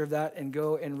picture of that and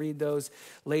go and read those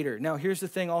later. Now, here's the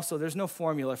thing also, there's no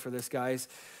formula for this, guys.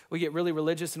 We get really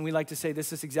religious and we like to say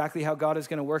this is exactly how God is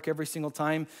going to work every single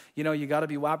time. You know, you got to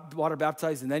be water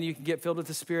baptized and then you can get filled with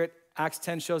the Spirit. Acts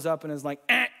 10 shows up and is like,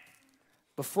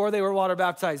 Before they were water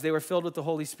baptized, they were filled with the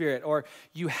Holy Spirit. Or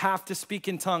you have to speak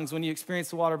in tongues when you experience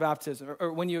the water baptism,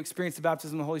 or when you experience the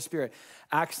baptism of the Holy Spirit.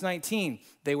 Acts 19,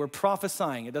 they were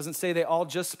prophesying. It doesn't say they all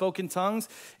just spoke in tongues.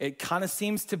 It kind of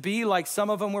seems to be like some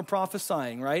of them were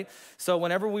prophesying, right? So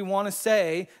whenever we want to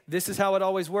say, this is how it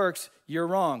always works, you're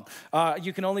wrong.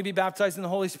 You can only be baptized in the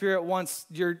Holy Spirit once.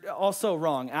 You're also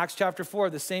wrong. Acts chapter 4,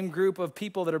 the same group of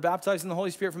people that are baptized in the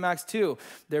Holy Spirit from Acts 2,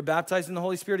 they're baptized in the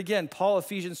Holy Spirit again. Paul,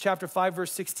 Ephesians chapter 5,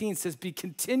 verse 16 says, be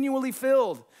continually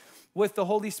filled with the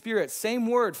Holy Spirit. Same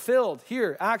word, filled.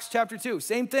 Here, Acts chapter 2,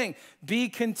 same thing. Be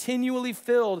continually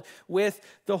filled with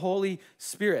the Holy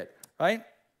Spirit, right?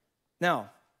 Now,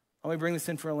 let me bring this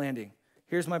in for a landing.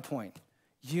 Here's my point.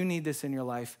 You need this in your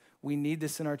life. We need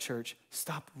this in our church.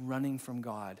 Stop running from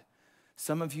God.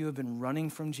 Some of you have been running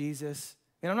from Jesus.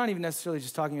 And I'm not even necessarily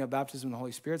just talking about baptism and the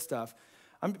Holy Spirit stuff.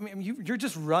 You're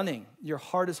just running. Your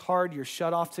heart is hard. You're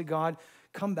shut off to God.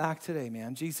 Come back today,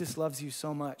 man. Jesus loves you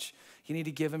so much. You need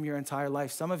to give him your entire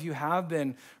life. Some of you have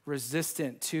been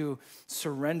resistant to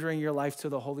surrendering your life to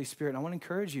the Holy Spirit. And I want to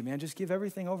encourage you, man, just give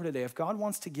everything over today. If God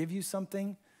wants to give you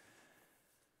something,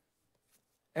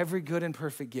 every good and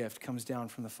perfect gift comes down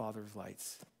from the Father of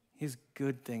lights. He has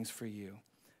good things for you.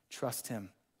 Trust him.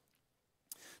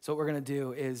 So what we're going to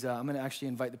do is I'm going to actually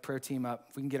invite the prayer team up.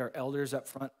 If we can get our elders up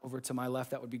front over to my left,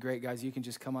 that would be great, guys. You can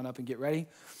just come on up and get ready.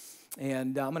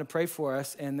 And I'm going to pray for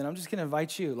us. And then I'm just going to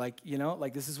invite you, like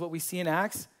this is what we see in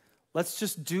Acts. Let's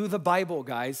just do the Bible,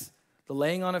 guys. The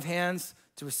laying on of hands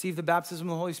to receive the baptism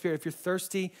of the Holy Spirit. If you're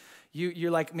thirsty,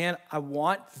 you're like, man, I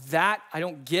want that. I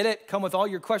don't get it. Come with all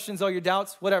your questions, all your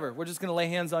doubts, whatever. We're just going to lay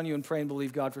hands on you and pray and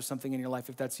believe God for something in your life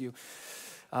if that's you.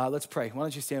 Let's pray. Why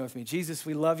don't you stand with me? Jesus,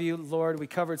 we love you. Lord, we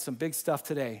covered some big stuff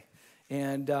today.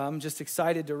 And I'm just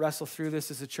excited to wrestle through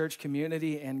this as a church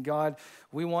community. And God,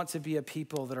 we want to be a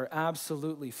people that are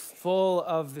absolutely full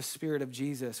of the Spirit of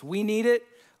Jesus. We need it.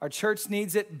 Our church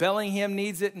needs it. Bellingham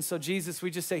needs it. And so, Jesus,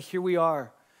 we just say, here we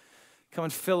are. Come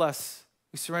and fill us.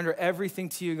 We surrender everything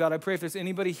to you, God. I pray if there's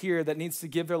anybody here that needs to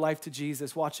give their life to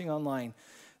Jesus, watching online,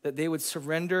 that they would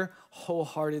surrender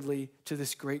wholeheartedly to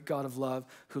this great God of love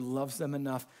who loves them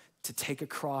enough to take a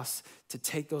cross, to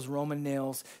take those Roman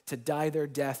nails, to die their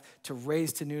death, to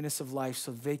raise to newness of life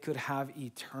so they could have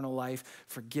eternal life,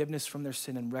 forgiveness from their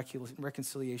sin, and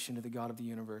reconciliation to the God of the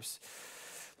universe.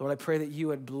 Lord, I pray that you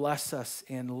would bless us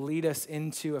and lead us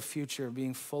into a future of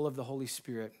being full of the Holy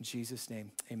Spirit. In Jesus'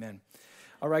 name, amen.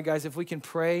 All right, guys, if we can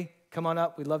pray, come on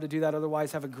up. We'd love to do that.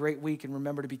 Otherwise, have a great week, and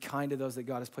remember to be kind to those that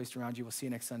God has placed around you. We'll see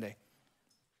you next Sunday.